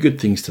there's 2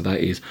 good things to that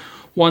is,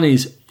 one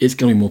is it's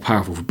going to be more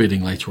powerful for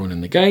bidding later on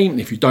in the game.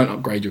 And if you don't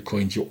upgrade your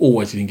coins, you're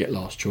always going to get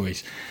last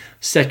choice.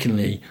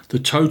 Secondly, the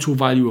total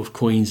value of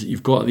coins that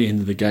you've got at the end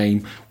of the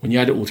game, when you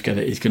add it all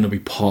together, is going to be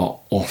part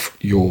of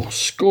your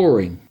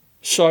scoring.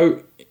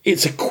 So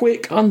it's a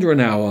quick, under an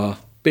hour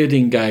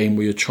bidding game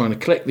where you're trying to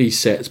collect these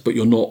sets, but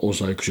you're not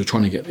also, because you're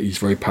trying to get these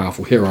very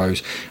powerful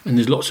heroes. And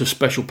there's lots of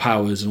special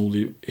powers, and all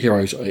the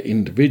heroes are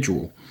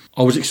individual.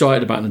 I was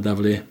excited about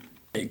Nidavellir.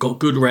 It got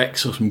good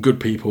recs of some good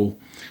people.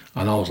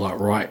 And I was like,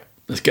 right,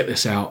 let's get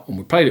this out. And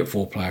we played it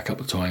 4-player a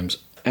couple of times.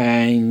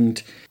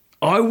 And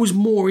I was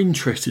more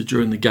interested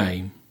during the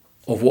game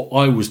of what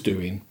I was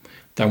doing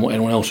than what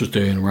anyone else was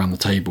doing around the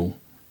table.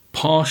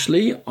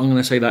 Partially, I'm going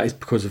to say that is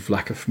because of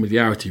lack of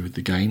familiarity with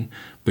the game,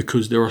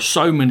 because there are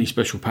so many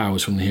special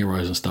powers from the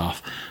heroes and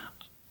stuff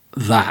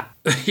that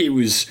it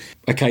was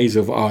a case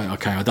of, oh,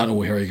 okay, I don't know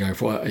what hero you're going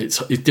for. It's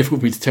difficult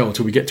for me to tell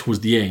until we get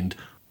towards the end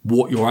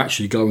what you're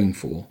actually going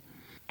for.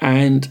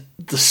 And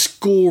the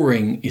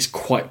scoring is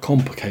quite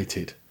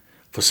complicated.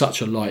 for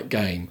such a light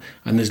game,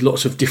 and there's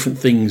lots of different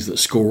things that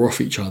score off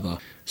each other.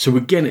 So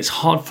again, it's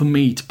hard for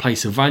me to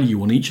place a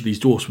value on each of these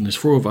dwarfs when there's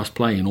 4 of us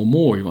playing or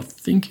more. I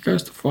think it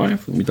goes to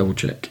 5. Let me double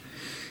check.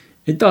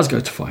 It does go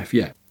to 5,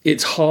 yeah.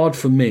 It's hard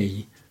for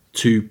me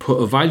to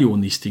put a value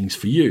on these things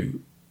for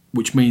you,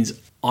 which means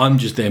I'm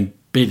just then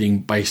bidding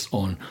based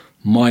on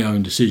my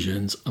own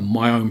decisions and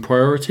my own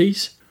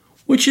priorities,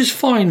 which is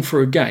fine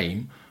for a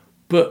game,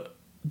 but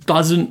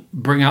doesn't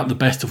bring out the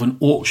best of an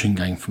auction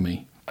game for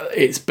me.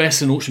 It's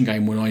best an auction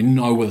game when I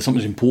know whether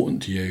something's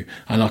important to you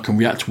and I can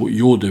react to what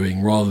you're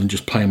doing rather than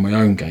just playing my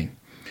own game.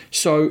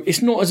 So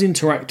it's not as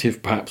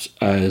interactive perhaps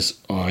as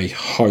I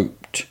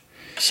hoped.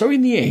 So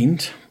in the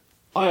end,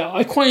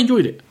 I quite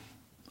enjoyed it.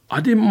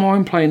 I didn't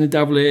mind playing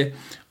Nidavellir.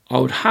 I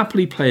would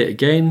happily play it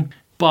again,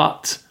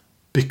 but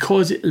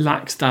because it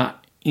lacks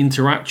that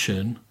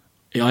interaction,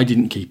 I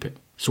didn't keep it.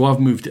 So I've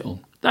moved it on.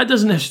 That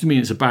doesn't necessarily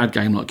mean it's a bad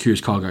game like Curious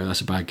Cargo,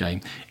 that's a bad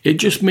game. It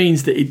just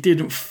means that it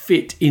didn't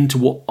fit into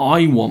what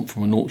I want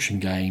from an auction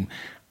game.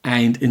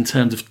 And in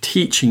terms of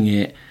teaching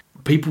it,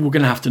 people were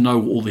going to have to know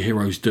what all the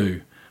heroes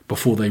do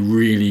before they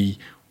really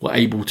were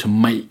able to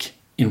make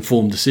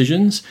informed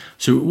decisions.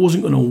 So it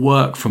wasn't going to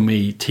work for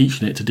me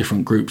teaching it to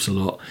different groups a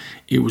lot.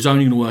 It was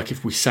only going to work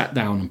if we sat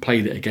down and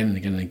played it again and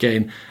again and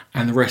again,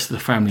 and the rest of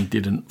the family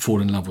didn't fall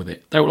in love with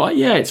it. They were like,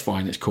 yeah, it's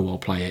fine, it's cool, I'll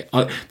play it.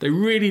 They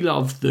really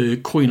loved the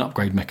coin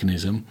upgrade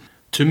mechanism.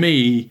 To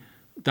me,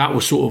 that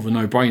was sort of a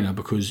no-brainer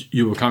because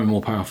you were becoming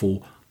more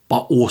powerful,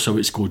 but also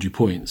it scored you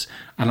points.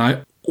 And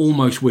I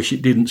almost wish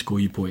it didn't score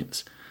you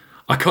points.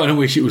 I kind of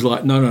wish it was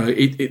like, no,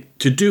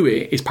 to do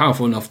it, it's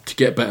powerful enough to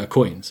get better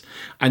coins.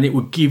 And it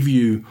would give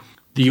you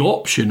the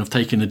option of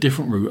taking a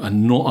different route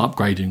and not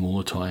upgrading all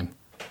the time,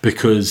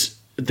 because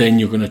then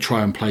you're going to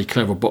try and play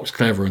clever box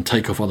clever and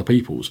take off other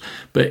people's.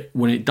 But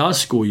when it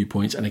does score you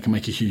points and it can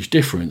make a huge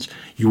difference,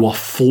 you are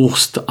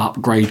forced to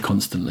upgrade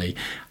constantly.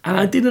 And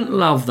I didn't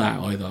love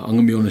that either, I'm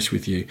going to be honest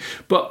with you.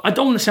 But I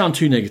don't want to sound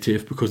too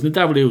negative because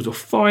Nidavellir was a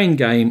fine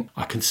game.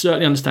 I can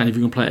certainly understand if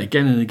you can play it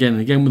again and again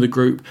and again with a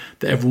group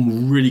that everyone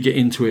will really get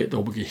into it.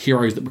 There'll be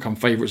heroes that become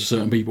favourites of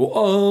certain people.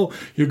 Oh,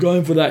 you're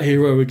going for that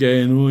hero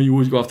again. Oh, you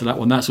always go after that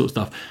one, that sort of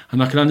stuff.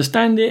 And I can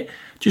understand it.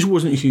 Just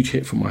wasn't a huge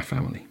hit for my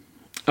family.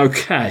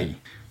 Okay.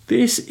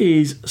 This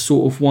is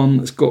sort of one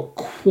that's got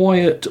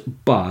quiet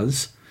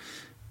buzz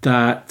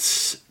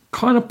that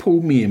kind of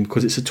pulled me in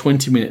because it's a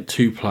 20-minute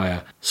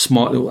 2-player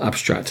smart little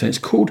abstract, and it's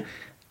called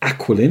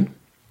Aqualin.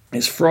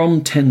 It's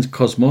from Ten's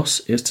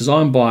Cosmos. It's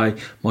designed by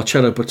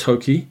Marcello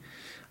Bertocchi,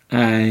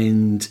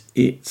 and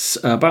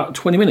it's about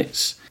 20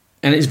 minutes.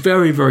 And it's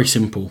very, very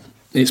simple.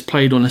 It's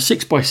played on a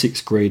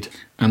 6x6 grid,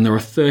 and there are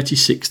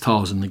 36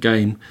 tiles in the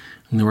game,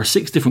 and there are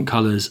 6 different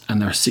colours, and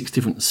there are 6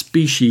 different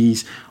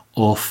species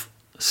of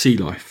sea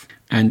life,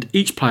 and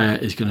each player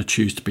is going to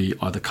choose to be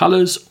either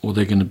colours or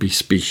they're going to be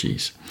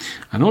species.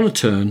 And on a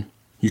turn,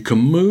 you can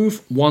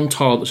move one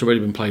tile that's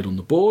already been played on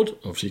the board.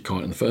 Obviously you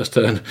can't in the first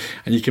turn,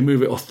 and you can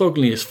move it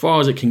orthogonally as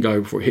far as it can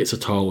go before it hits a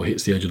tile or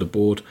hits the edge of the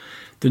board.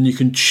 Then you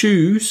can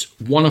choose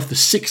one of the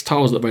 6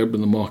 tiles that are available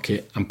in the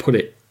market and put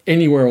it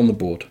anywhere on the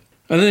board.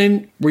 And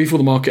then refill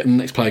the market, and the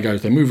next player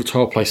goes. They move a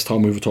tile, place a tile,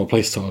 move a tile,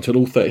 place a tile, until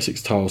all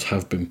 36 tiles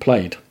have been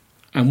played.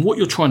 And what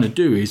you're trying to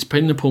do is,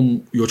 depending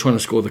upon you're trying to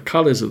score the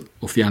colours of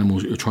the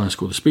animals, you're trying to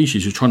score the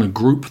species, you're trying to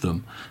group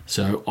them.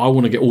 So I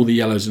want to get all the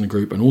yellows in the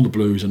group and all the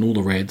blues and all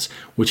the reds,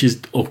 which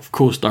is, of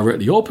course,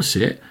 directly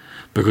opposite,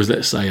 because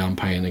let's say I'm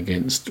playing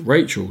against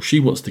Rachel. She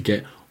wants to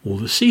get all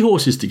the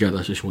seahorses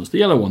together. So she wants the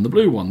yellow one, the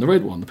blue one, the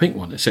red one, the pink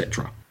one,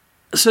 etc.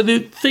 So the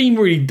theme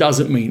really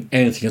doesn't mean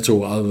anything at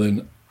all other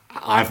than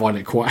I find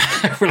it quite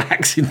a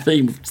relaxing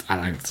theme. I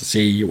like the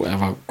sea,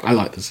 whatever. I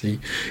like the sea.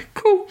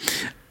 Cool.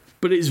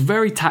 But it's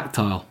very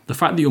tactile. The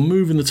fact that you're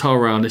moving the tile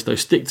around,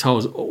 those stick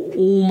tiles are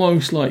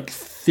almost like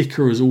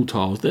thicker as all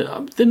tiles.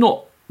 They're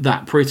not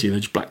that pretty. They're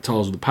just black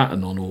tiles with a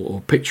pattern on or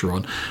a picture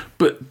on.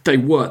 But they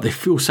work. They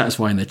feel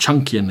satisfying. They're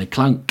chunky and they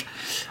clunk.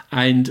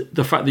 And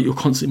the fact that you're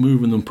constantly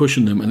moving them,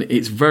 pushing them, and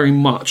it's very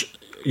much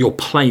you're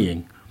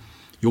playing.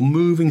 You're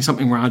moving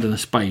something around in a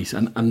space,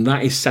 and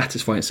that is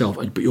satisfying itself.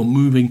 But you're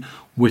moving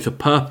with a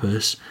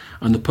purpose,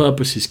 and the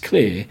purpose is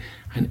clear,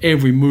 and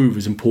every move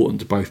is important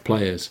to both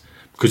players,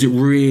 because it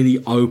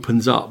really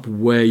opens up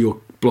where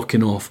you're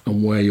blocking off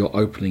and where you're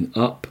opening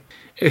up.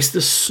 It's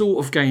the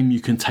sort of game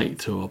you can take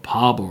to a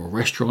pub or a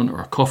restaurant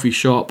or a coffee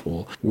shop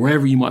or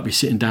wherever you might be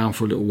sitting down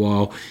for a little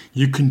while.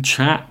 You can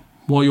chat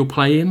while you're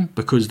playing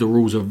because the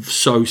rules are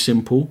so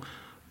simple,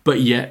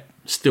 but yet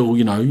still,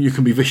 you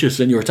can be vicious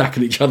and you're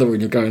attacking each other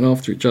and you're going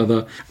after each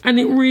other. And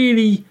it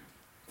really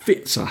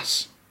fits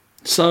us.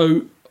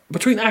 So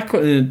between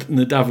Aqualin and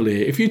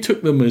Nidavellir, if you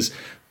took them as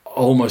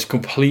almost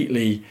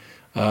completely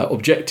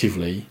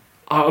objectively,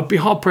 I'd be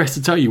hard pressed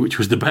to tell you which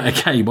was the better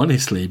game,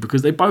 honestly,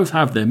 because they both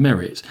have their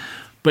merits.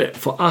 But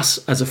for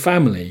us as a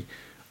family,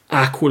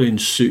 Aqualin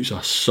suits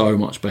us so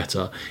much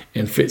better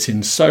and fits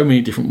in so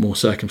many different more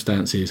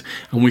circumstances,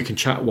 and we can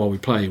chat while we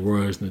play,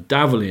 whereas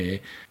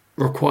Nidavellir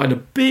required a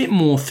bit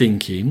more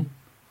thinking,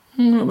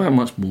 Not that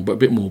much more, but a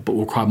bit more, but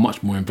will require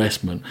much more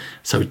investment.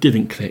 So it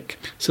didn't click.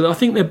 So I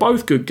think they're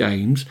both good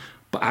games,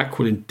 but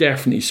Aqualin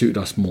definitely suited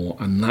us more,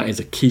 and that is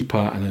a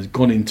keeper and has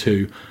gone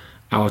into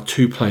our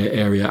 2-player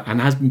area and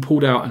has been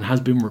pulled out and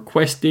has been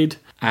requested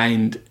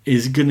and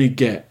is going to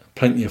get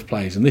plenty of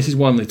plays. And this is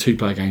one of the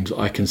 2-player games that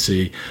I can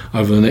see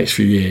over the next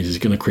few years is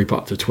going to creep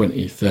up to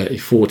 20, 30,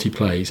 40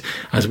 plays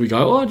as we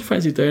go, do you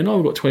fancy doing?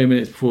 We've got 20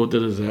 minutes before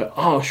should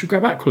we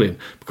grab Aqualin?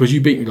 Because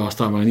you beat me last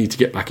time and I need to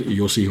get back at you.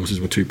 Your seahorses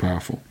were too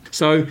powerful.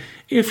 So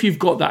if you've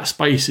got that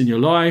space in your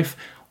life,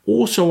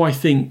 also I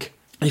think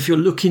if you're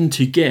looking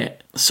to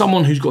get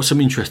someone who's got some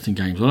interesting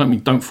games, I don't mean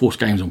don't force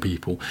games on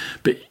people,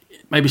 but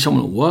maybe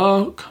someone at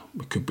work,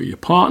 it could be your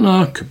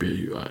partner, it could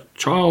be a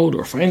child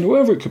or a friend,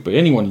 whoever it could be,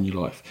 anyone in your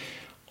life.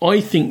 I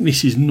think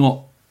this is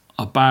not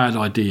a bad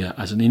idea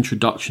as an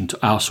introduction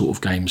to our sort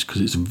of games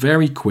because it's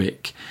very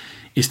quick.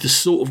 It's the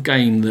sort of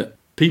game that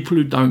people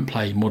who don't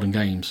play modern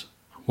games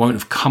won't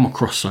have come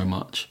across so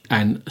much.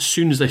 And as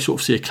soon as they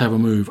sort of see a clever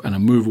move and a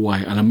move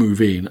away and a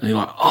move in, and you're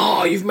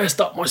like, you've messed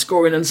up my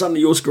scoring, and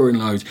suddenly you're scoring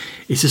loads.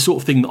 It's the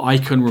sort of thing that I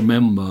can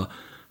remember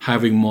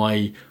having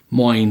my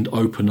mind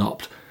open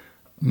up.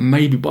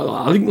 Maybe, but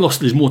I think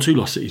there's more to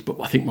Lost Cities, but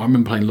I think I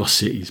remember playing Lost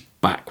Cities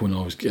back when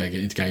I was getting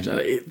into games.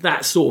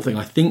 That sort of thing,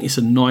 I think it's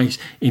a nice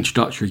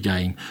introductory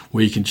game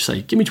where you can just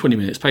say, give me 20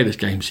 minutes, play this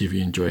game, see if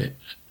you enjoy it.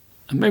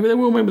 And maybe they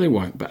will, maybe they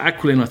won't. But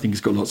Aqualin, I think,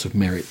 has got lots of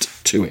merit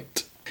to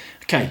it.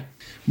 Okay,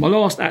 my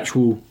last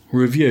actual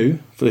review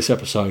for this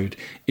episode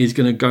is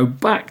going to go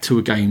back to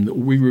a game that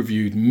we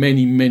reviewed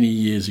many, many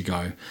years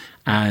ago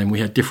and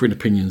we had different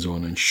opinions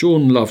on. And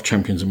Sean loved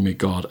Champions of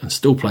Midgard and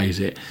still plays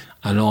it,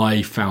 and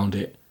I found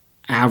it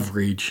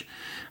average,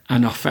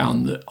 and I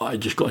found that I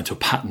just got into a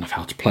pattern of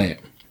how to play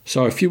it.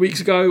 So a few weeks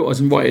ago I was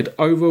invited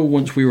over,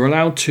 once we were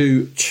allowed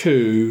to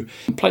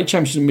play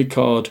Champions of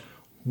Midgard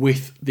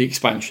with the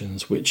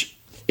expansions, which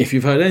if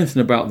you've heard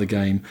anything about the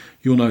game,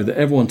 you'll know that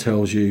everyone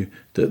tells you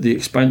that the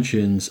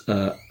expansions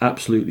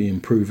absolutely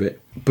improve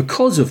it.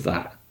 Because of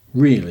that,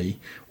 really,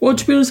 well,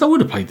 to be honest, I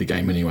would have played the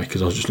game anyway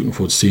because I was just looking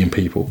forward to seeing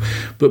people,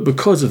 but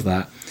because of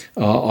that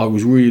I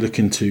was really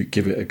looking to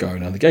give it a go.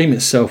 Now the game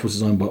itself was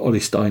designed by Ollie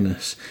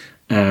Steinus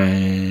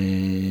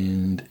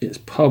and it's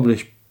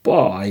published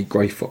by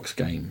Grey Fox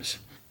Games.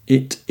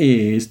 It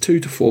is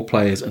 2 to 4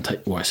 players and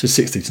it says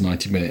 60 to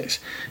 90 minutes.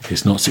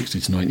 It's not 60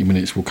 to 90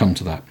 minutes, we'll come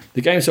to that.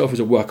 The game itself is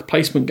a worker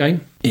placement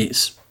game.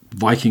 It's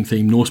Viking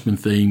themed, Norseman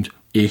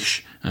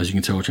themed-ish, as you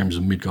can tell, Champions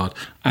of Midgard.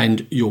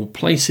 And you're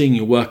placing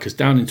your workers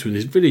down into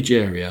this village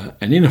area,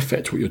 and in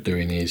effect what you're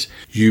doing is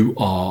you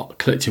are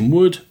collecting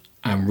wood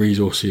and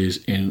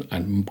resources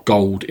and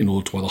gold in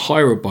order to either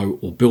hire a boat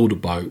or build a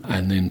boat,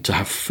 and then to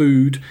have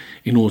food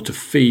in order to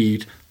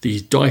feed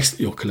these dice that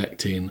you're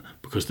collecting,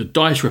 because the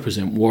dice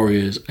represent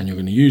warriors and you're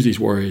going to use these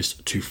warriors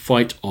to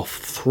fight off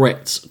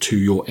threats to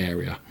your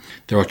area.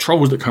 There are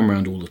trolls that come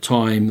around all the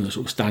time, the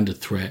sort of standard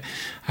threat,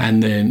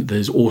 and then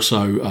there's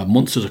also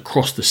monsters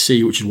across the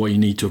sea, which is why you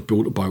need to have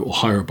built a boat or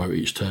hire a boat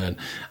each turn.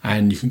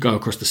 And you can go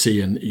across the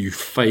sea and you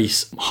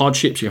face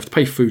hardships. You have to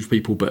pay food for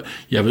people, but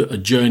you have a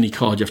journey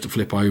card you have to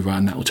flip over,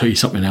 and that will tell you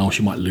something else.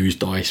 You might lose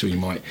dice, or you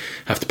might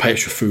have to pay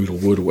extra food or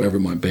wood or whatever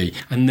it might be.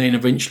 And then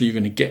eventually you're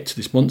going to get to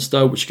this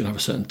monster, which is going to have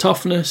a certain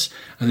toughness,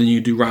 and then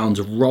you do rounds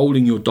of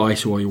rolling your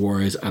dice or your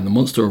warriors, and the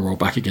monster will roll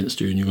back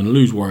against you, and you're going to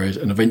lose warriors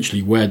and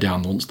eventually wear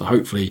down the monster,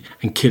 hopefully,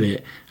 and kill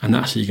it, and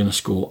that's how you're going to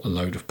score a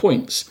load of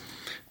points.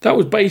 That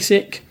was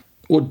basic.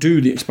 What do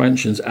the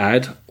expansions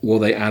add? Well,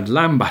 they add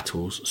land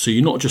battles, so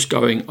you're not just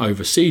going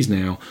overseas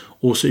now,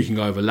 also you can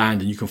go over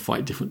land and you can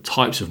fight different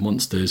types of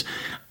monsters,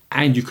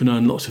 and you can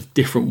earn lots of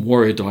different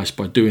warrior dice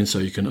by doing so.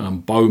 You can earn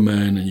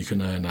bowmen, and you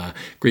can earn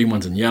green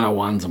ones and yellow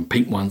ones and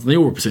pink ones. They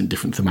all represent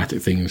different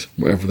thematic things,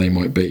 whatever they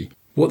might be.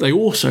 What they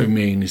also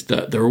mean is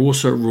that there are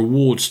also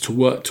rewards to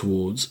work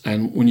towards,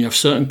 and when you have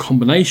certain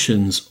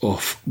combinations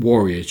of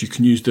warriors, you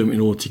can use them in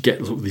order to get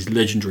sort of these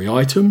legendary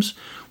items,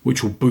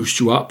 which will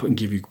boost you up and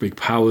give you big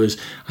powers.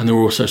 And there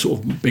are also sort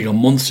of bigger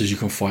monsters you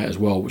can fight as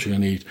well, which are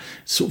going to need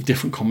sort of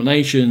different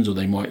combinations, or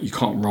you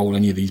can't roll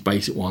any of these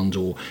basic ones,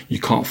 or you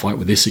can't fight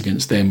with this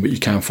against them, but you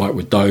can fight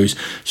with those.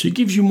 So it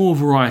gives you more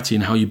variety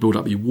in how you build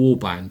up your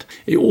warband.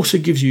 It also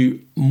gives you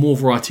more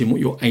variety in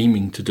what you're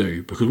aiming to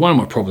do, because one of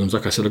my problems,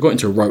 like I said, I got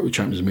into a rote with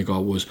Champions of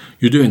Midgard, was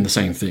you're doing the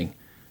same thing.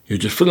 You're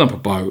just filling up a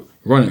boat,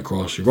 you're running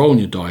across, you're rolling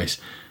your dice,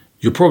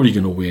 you're probably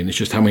going to win, it's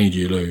just how many do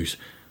you lose.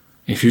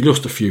 If you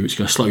lost a few, it's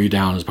going to slow you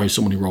down, as opposed to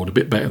someone who rolled a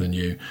bit better than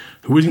you,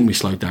 who isn't going to be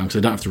slowed down because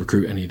they don't have to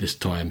recruit any this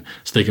time,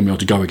 so they can be able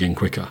to go again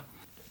quicker.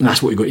 And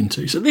that's what you got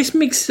into. So this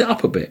mixes it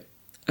up a bit,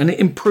 and it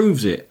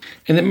improves it,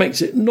 and it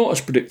makes it not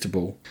as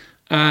predictable.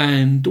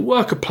 And the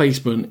worker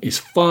placement is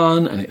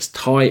fun, and it's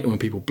tight, and when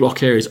people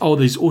block areas,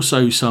 there's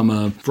also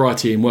some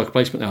variety in worker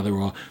placement now. There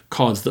are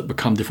cards that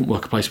become different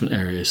worker placement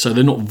areas, so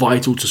they're not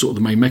vital to sort of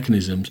the main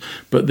mechanisms,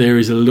 but there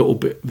is a little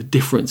bit of a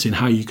difference in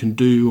how you can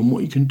do and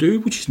what you can do,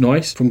 which is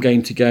nice from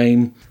game to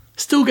game.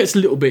 Still gets a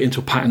little bit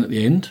into a pattern at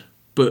the end,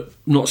 but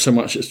not so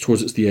much as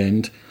towards the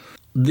end.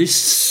 This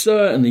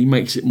certainly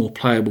makes it more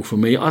playable for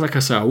me. Like I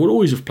say, I would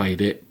always have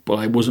played it,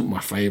 but it wasn't my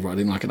favourite. I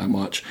didn't like it that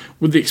much.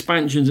 With the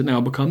expansions, it now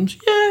becomes,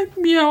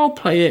 yeah, I'll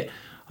play it.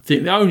 I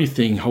think the only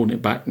thing holding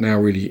it back now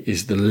really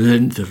is the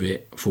length of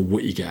it for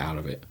what you get out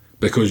of it.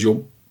 Because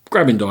you're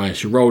grabbing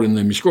dice, you're rolling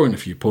them, you're scoring a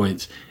few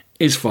points.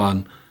 It's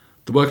fun.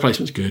 The work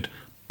placement's good.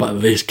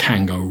 But this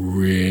can go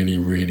really,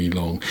 really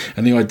long.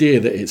 And the idea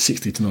that it's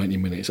 60 to 90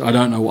 minutes, I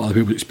don't know what other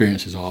people's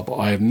experiences are, but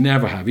I have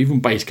never have. Even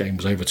base game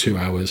was over 2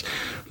 hours.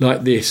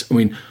 Like this, I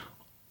mean,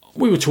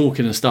 we were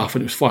talking and stuff,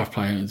 and it was 5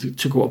 players. It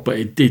took a while, but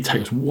it did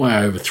take us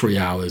way over 3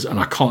 hours, and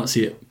I can't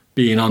see it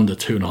being under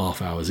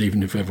 2.5 hours,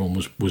 even if everyone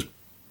was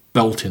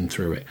belting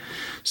through it.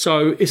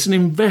 So it's an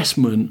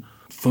investment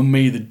for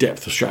me. The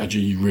depth of strategy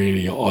you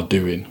really are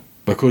doing,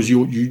 because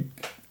you.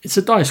 It's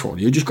a dice roll.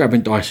 You're just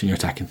grabbing dice and you're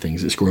attacking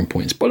things and scoring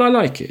points. But I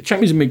like it.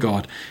 Champions of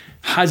Midgard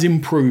has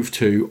improved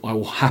to I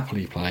will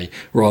happily play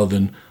rather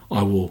than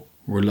I will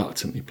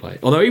reluctantly play.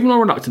 Although even when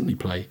I reluctantly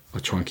play, I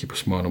try and keep a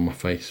smile on my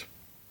face.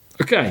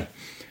 Okay,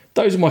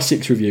 those are my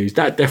 6 reviews.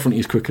 That definitely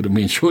is quicker than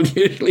me and Sean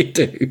usually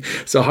do.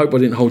 So I hope I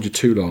didn't hold you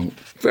too long.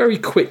 Very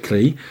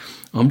quickly,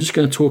 I'm just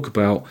going to talk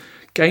about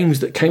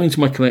games that came into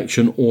my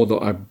collection or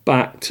that I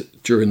backed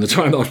during the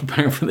time that I was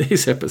preparing for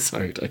this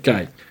episode.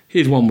 Okay,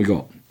 here's one we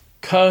got.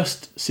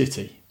 Cursed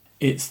City.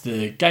 It's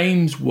the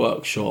Games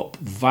Workshop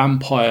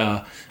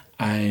vampire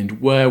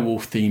and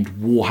werewolf themed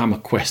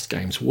Warhammer Quest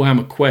games.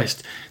 Warhammer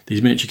Quest,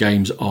 these miniature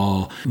games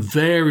are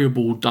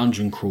variable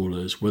dungeon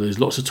crawlers where there's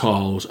lots of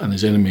tiles and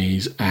there's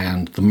enemies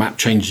and the map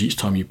changes each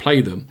time you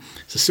play them.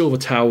 It's a Silver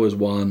Towers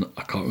one.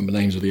 I can't remember the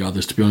names of the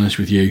others, to be honest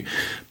with you.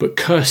 But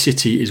Cursed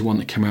City is one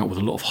that came out with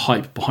a lot of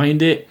hype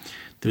behind it.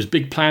 There was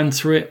big plans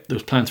for it. There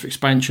was plans for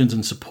expansions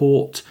and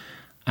support.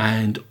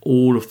 And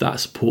all of that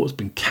support has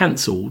been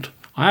cancelled.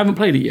 I haven't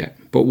played it yet,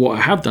 but what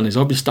I have done is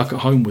I've been stuck at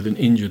home with an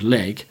injured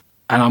leg,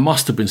 and I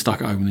must have been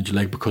stuck at home with an injured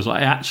leg because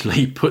I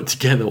actually put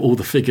together all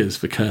the figures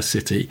for Cursed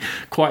City.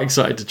 Quite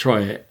excited to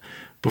try it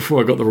before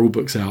I got the rule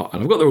books out.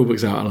 And I've got the rule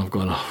books out and I've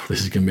gone,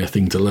 this is going to be a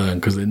thing to learn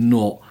because they're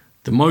not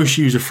the most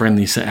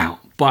user-friendly set out,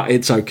 but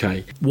it's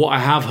okay. What I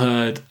have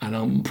heard, and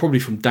I'm probably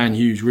from Dan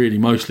Hughes really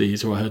mostly,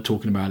 is who I heard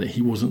talking about it,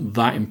 he wasn't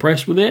that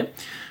impressed with it.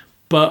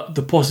 But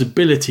the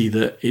possibility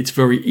that it's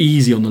very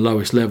easy on the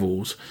lowest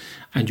levels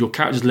and your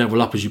characters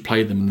level up as you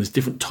play them, and there's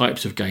different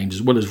types of games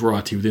as well as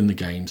variety within the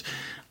games,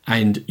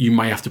 and you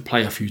may have to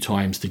play a few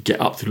times to get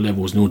up through the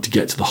levels in order to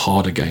get to the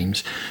harder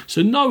games.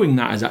 So knowing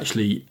that is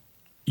actually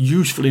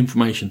useful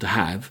information to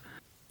have.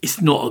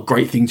 It's not a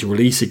great thing to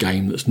release a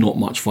game that's not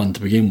much fun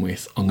to begin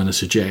with, I'm going to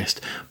suggest,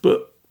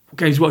 but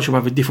Games Workshop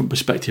have a different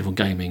perspective on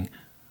gaming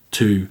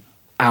to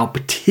our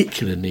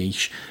particular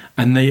niche,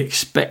 and they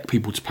expect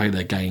people to play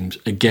their games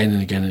again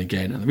and again and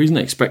again. And the reason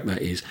they expect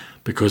that is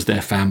because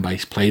their fan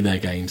base play their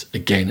games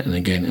again and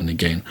again and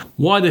again.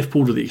 Why they've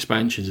pulled all the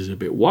expansions is a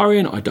bit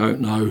worrying. I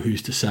don't know,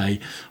 who's to say,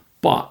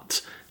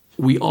 but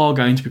we are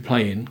going to be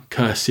playing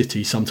Cursed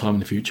City sometime in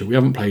the future. We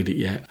haven't played it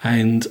yet,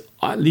 and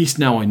at least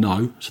now I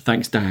know, so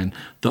thanks Dan,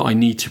 that I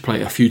need to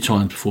play it a few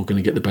times before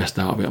going to get the best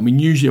out of it. I mean,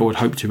 usually I would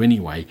hope to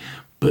anyway,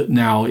 but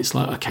now it's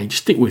like, okay,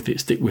 just stick with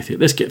it,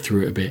 let's get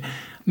through it a bit.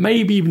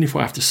 Maybe even if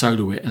I have to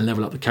solo it and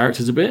level up the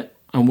characters a bit,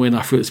 and when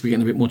I feel it's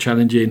getting a bit more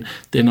challenging,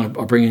 then I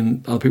bring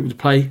in other people to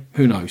play,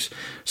 who knows.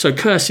 So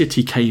Cursed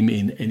City came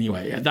in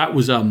anyway. That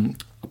was a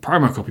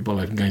promo copy by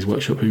Open Games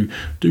Workshop, who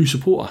do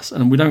support us,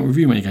 and we don't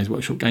review many Games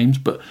Workshop games,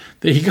 but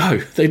there you go,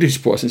 they do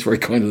support us, it's very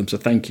kind of them, so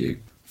thank you.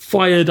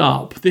 Fired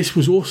Up, this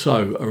was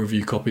also a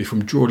review copy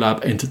from Draw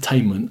Lab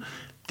Entertainment.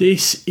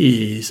 This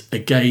is a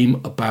game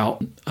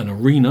about an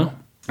arena,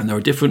 and there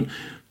are different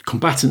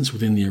combatants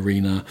within the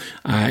arena.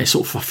 It's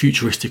sort of a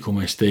futuristic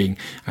almost thing,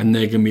 and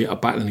they're going to be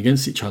battling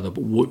against each other.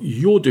 But what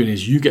you're doing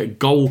is you get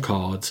goal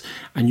cards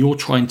and you're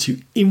trying to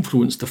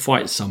influence the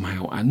fight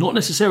somehow, and not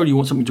necessarily you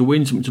want something to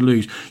win, something to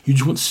lose. You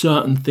just want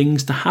certain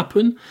things to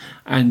happen,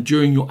 and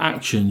during your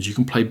actions you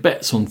can play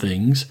bets on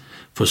things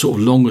for sort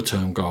of longer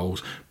term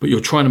goals, but you're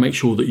trying to make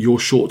sure that your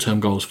short term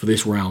goals for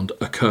this round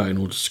occur in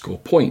order to score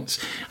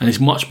points. And it's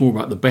much more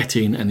about the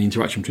betting and the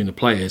interaction between the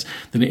players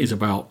than it is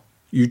about,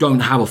 you don't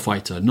have a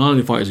fighter. None of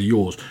the fighters are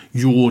yours.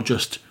 You're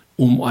just,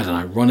 I don't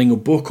know, running a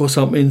book or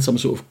something, some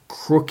sort of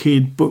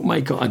crooked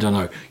bookmaker. I don't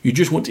know. You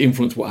just want to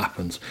influence what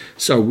happens.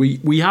 So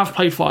we have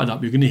played Fired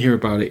Up. You're going to hear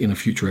about it in a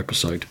future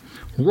episode.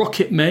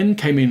 Rocket Men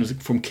came in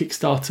from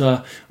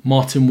Kickstarter,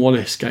 Martin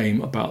Wallace game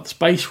about the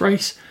space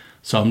race.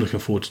 So I'm looking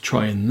forward to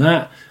trying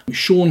that.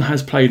 Sean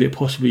has played it.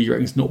 Possibly he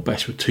reckons it's not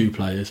best with 2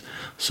 players.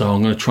 So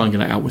I'm going to try and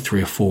get it out with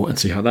 3 or 4 and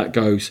see how that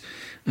goes.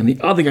 And the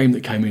other game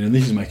that came in, and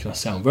this is making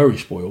us sound very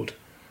spoiled,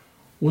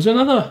 was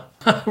another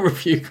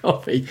review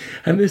copy,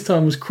 and this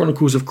time was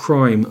Chronicles of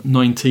Crime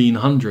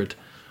 1900,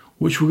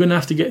 which we're going to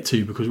have to get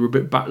to because we're a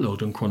bit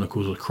backlogged on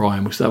Chronicles of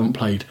Crime. We still haven't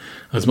played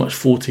as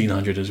much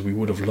 1400 as we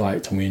would have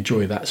liked, and we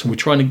enjoy that. So we're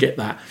trying to get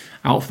that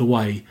out of the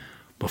way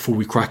before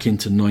we crack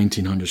into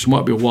 1900. So it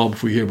might be a while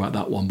before we hear about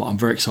that one, but I'm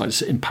very excited to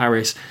sit in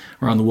Paris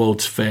around the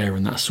World's Fair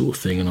and that sort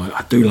of thing, and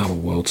I do love a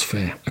World's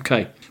Fair.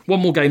 Okay, one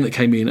more game that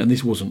came in, and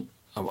this wasn't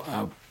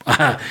a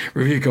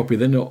review copy,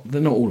 they're not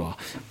all are.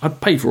 I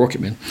paid for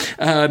Rocketman,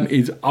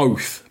 is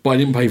Oath, but I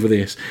didn't pay for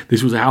this.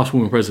 This was a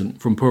housewarming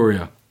present from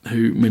Puria,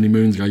 who many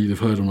moons ago you'd have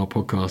heard on our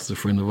podcast, a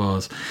friend of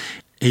ours.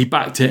 He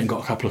backed it and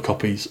got a couple of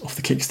copies off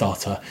the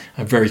Kickstarter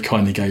and very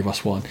kindly gave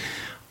us one.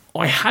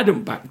 I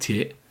hadn't backed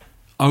it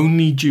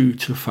only due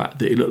to the fact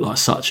that it looked like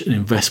such an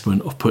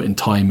investment of putting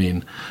time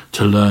in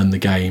to learn the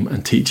game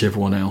and teach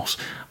everyone else.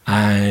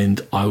 And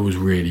I was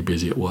really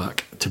busy at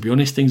work. To be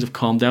honest, things have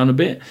calmed down a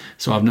bit,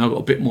 so I've now got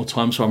a bit more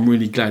time, so I'm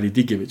really glad he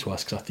did give it to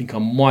us, because I think I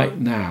might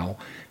now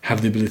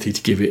have the ability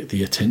to give it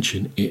the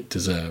attention it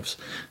deserves.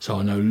 So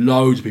I know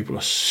loads of people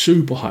are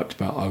super hyped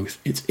about Oath.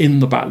 It's in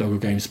the backlog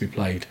of games to be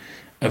played.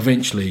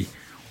 Eventually,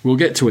 we'll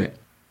get to it.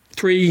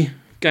 3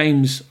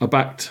 games are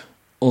backed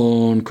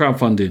on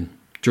crowdfunding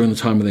during the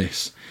time of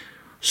this.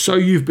 So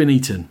You've Been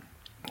Eaten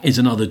is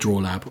another Draw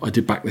Lab. I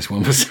did back this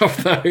one myself,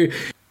 though.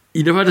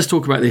 You'd have heard us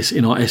talk about this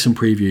in our Essen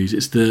previews.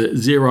 It's the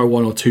 0,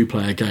 1 or 2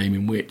 player game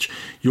in which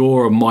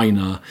you're a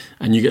miner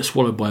and you get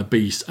swallowed by a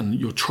beast and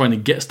you're trying to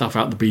get stuff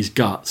out the beast's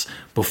guts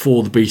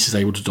before the beast is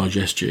able to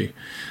digest you.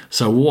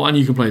 So one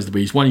you can play as the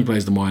beast, one you can play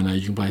as the miner,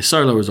 you can play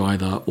solo as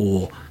either,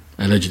 or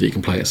allegedly you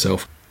can play it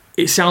yourself.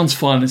 It sounds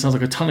fun. It sounds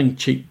like a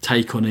tongue-in-cheek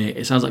take on it.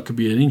 It sounds like it could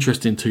be an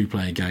interesting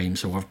 2-player game.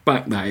 So I've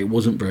backed that. It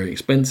wasn't very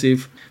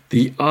expensive.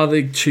 The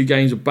other 2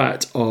 games I've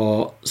backed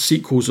are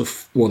sequels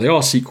of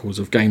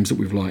games that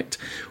we've liked.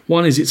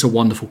 One is It's a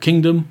Wonderful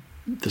Kingdom,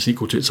 the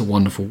sequel to It's a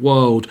Wonderful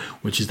World,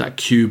 which is that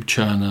cube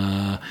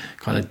churner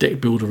kind of deck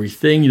buildery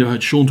thing. You've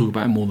heard Sean talk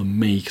about it more than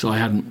me, because I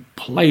hadn't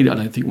played it, I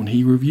don't think, when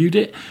he reviewed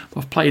it. But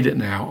I've played it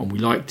now and we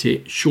liked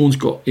it. Sean's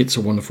got It's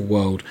a Wonderful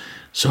World.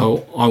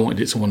 So I wanted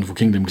It's a Wonderful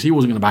Kingdom because he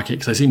wasn't going to back it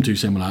because they seem too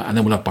similar, and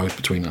then we'll have both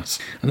between us.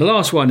 And the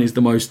last one is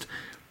the most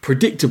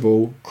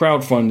predictable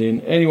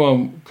crowdfunding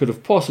anyone could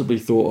have possibly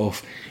thought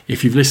of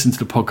if you've listened to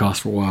the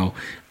podcast for a while,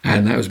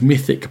 and that was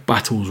Mythic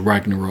Battles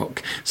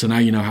Ragnarok. So now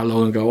you know how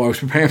long ago I was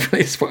preparing for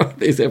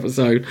this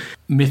episode.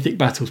 Mythic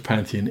Battles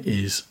Pantheon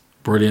is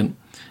brilliant.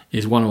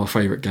 It's one of my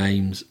favourite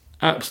games.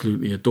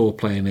 Absolutely adore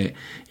playing it.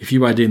 If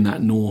you add in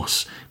that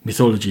Norse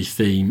mythology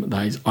theme,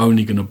 that is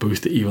only going to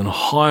boost it even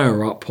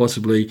higher up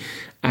possibly,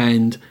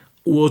 and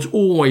was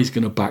always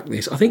going to back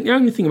this. I think the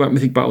only thing about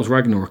Mythic Battles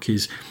Ragnarok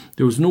is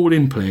there was an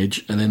all-in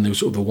pledge and then there was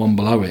sort of the one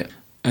below it,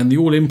 and the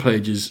all-in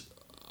pledge is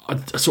I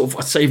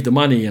saved the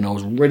money and I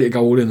was ready to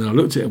go all in, and I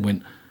looked at it and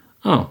went,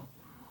 oh,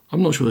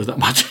 I'm not sure there's that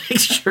much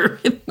extra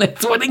in there,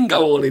 so I didn't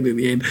go all in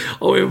the end.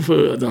 I went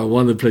for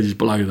one of the pledges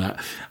below that,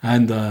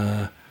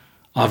 and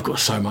I've got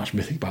so much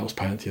Mythic Battles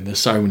Pantheon. There's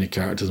so many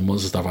characters and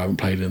monster stuff I haven't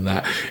played in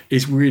that.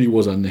 It really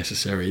was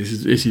unnecessary.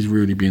 This is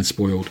really being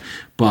spoiled,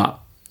 but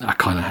I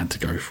kind of had to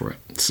go for it.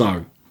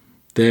 So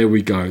there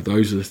we go.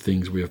 Those are the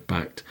things we have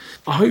backed.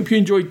 I hope you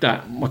enjoyed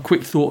that. My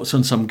quick thoughts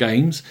on some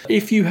games.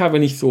 If you have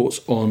any thoughts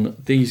on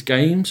these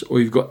games, or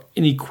you've got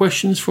any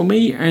questions for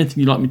me, anything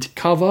you'd like me to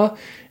cover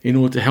in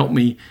order to help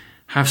me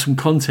have some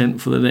content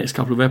for the next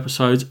couple of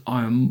episodes,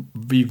 I am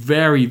be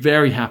very,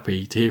 very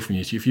happy to hear from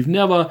you. So if you've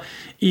never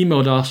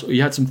emailed us, or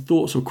you had some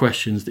thoughts or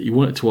questions that you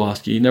wanted to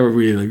ask, you never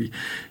really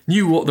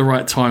knew what the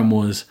right time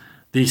was,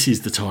 this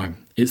is the time.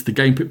 It's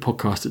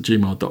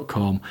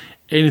thegamepitpodcast@gmail.com.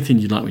 Anything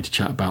you'd like me to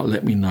chat about,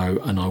 let me know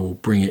and I will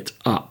bring it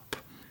up.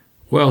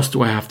 What else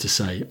do I have to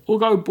say? Or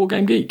go Board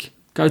Game Geek.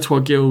 Go to our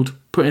guild,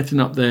 put anything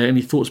up there,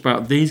 any thoughts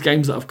about these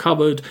games that I've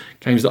covered,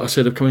 games that I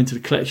said have come into the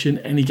collection,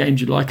 any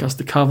games you'd like us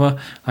to cover.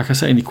 Like I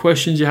say, any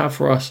questions you have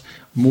for us,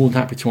 I'm more than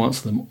happy to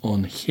answer them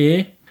on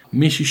here.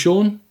 Miss you,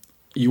 Sean.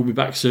 You'll be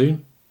back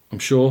soon, I'm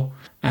sure.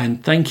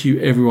 And thank you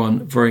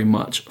everyone very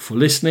much for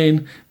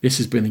listening. This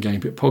has been the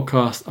Game Pit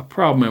Podcast, a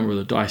proud member of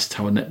the Dice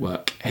Tower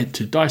Network. Head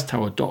to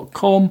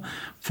dicetower.com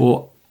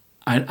for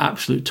an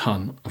absolute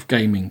ton of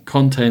gaming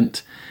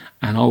content,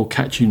 and I will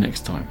catch you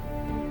next time.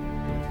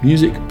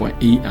 Music by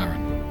E.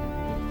 Aaron.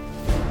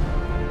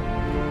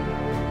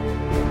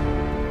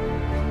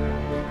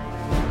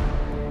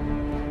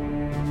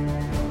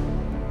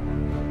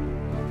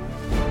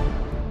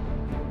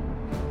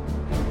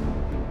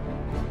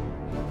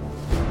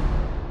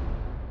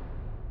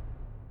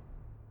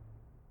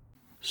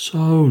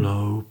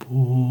 Solo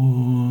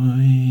Boy.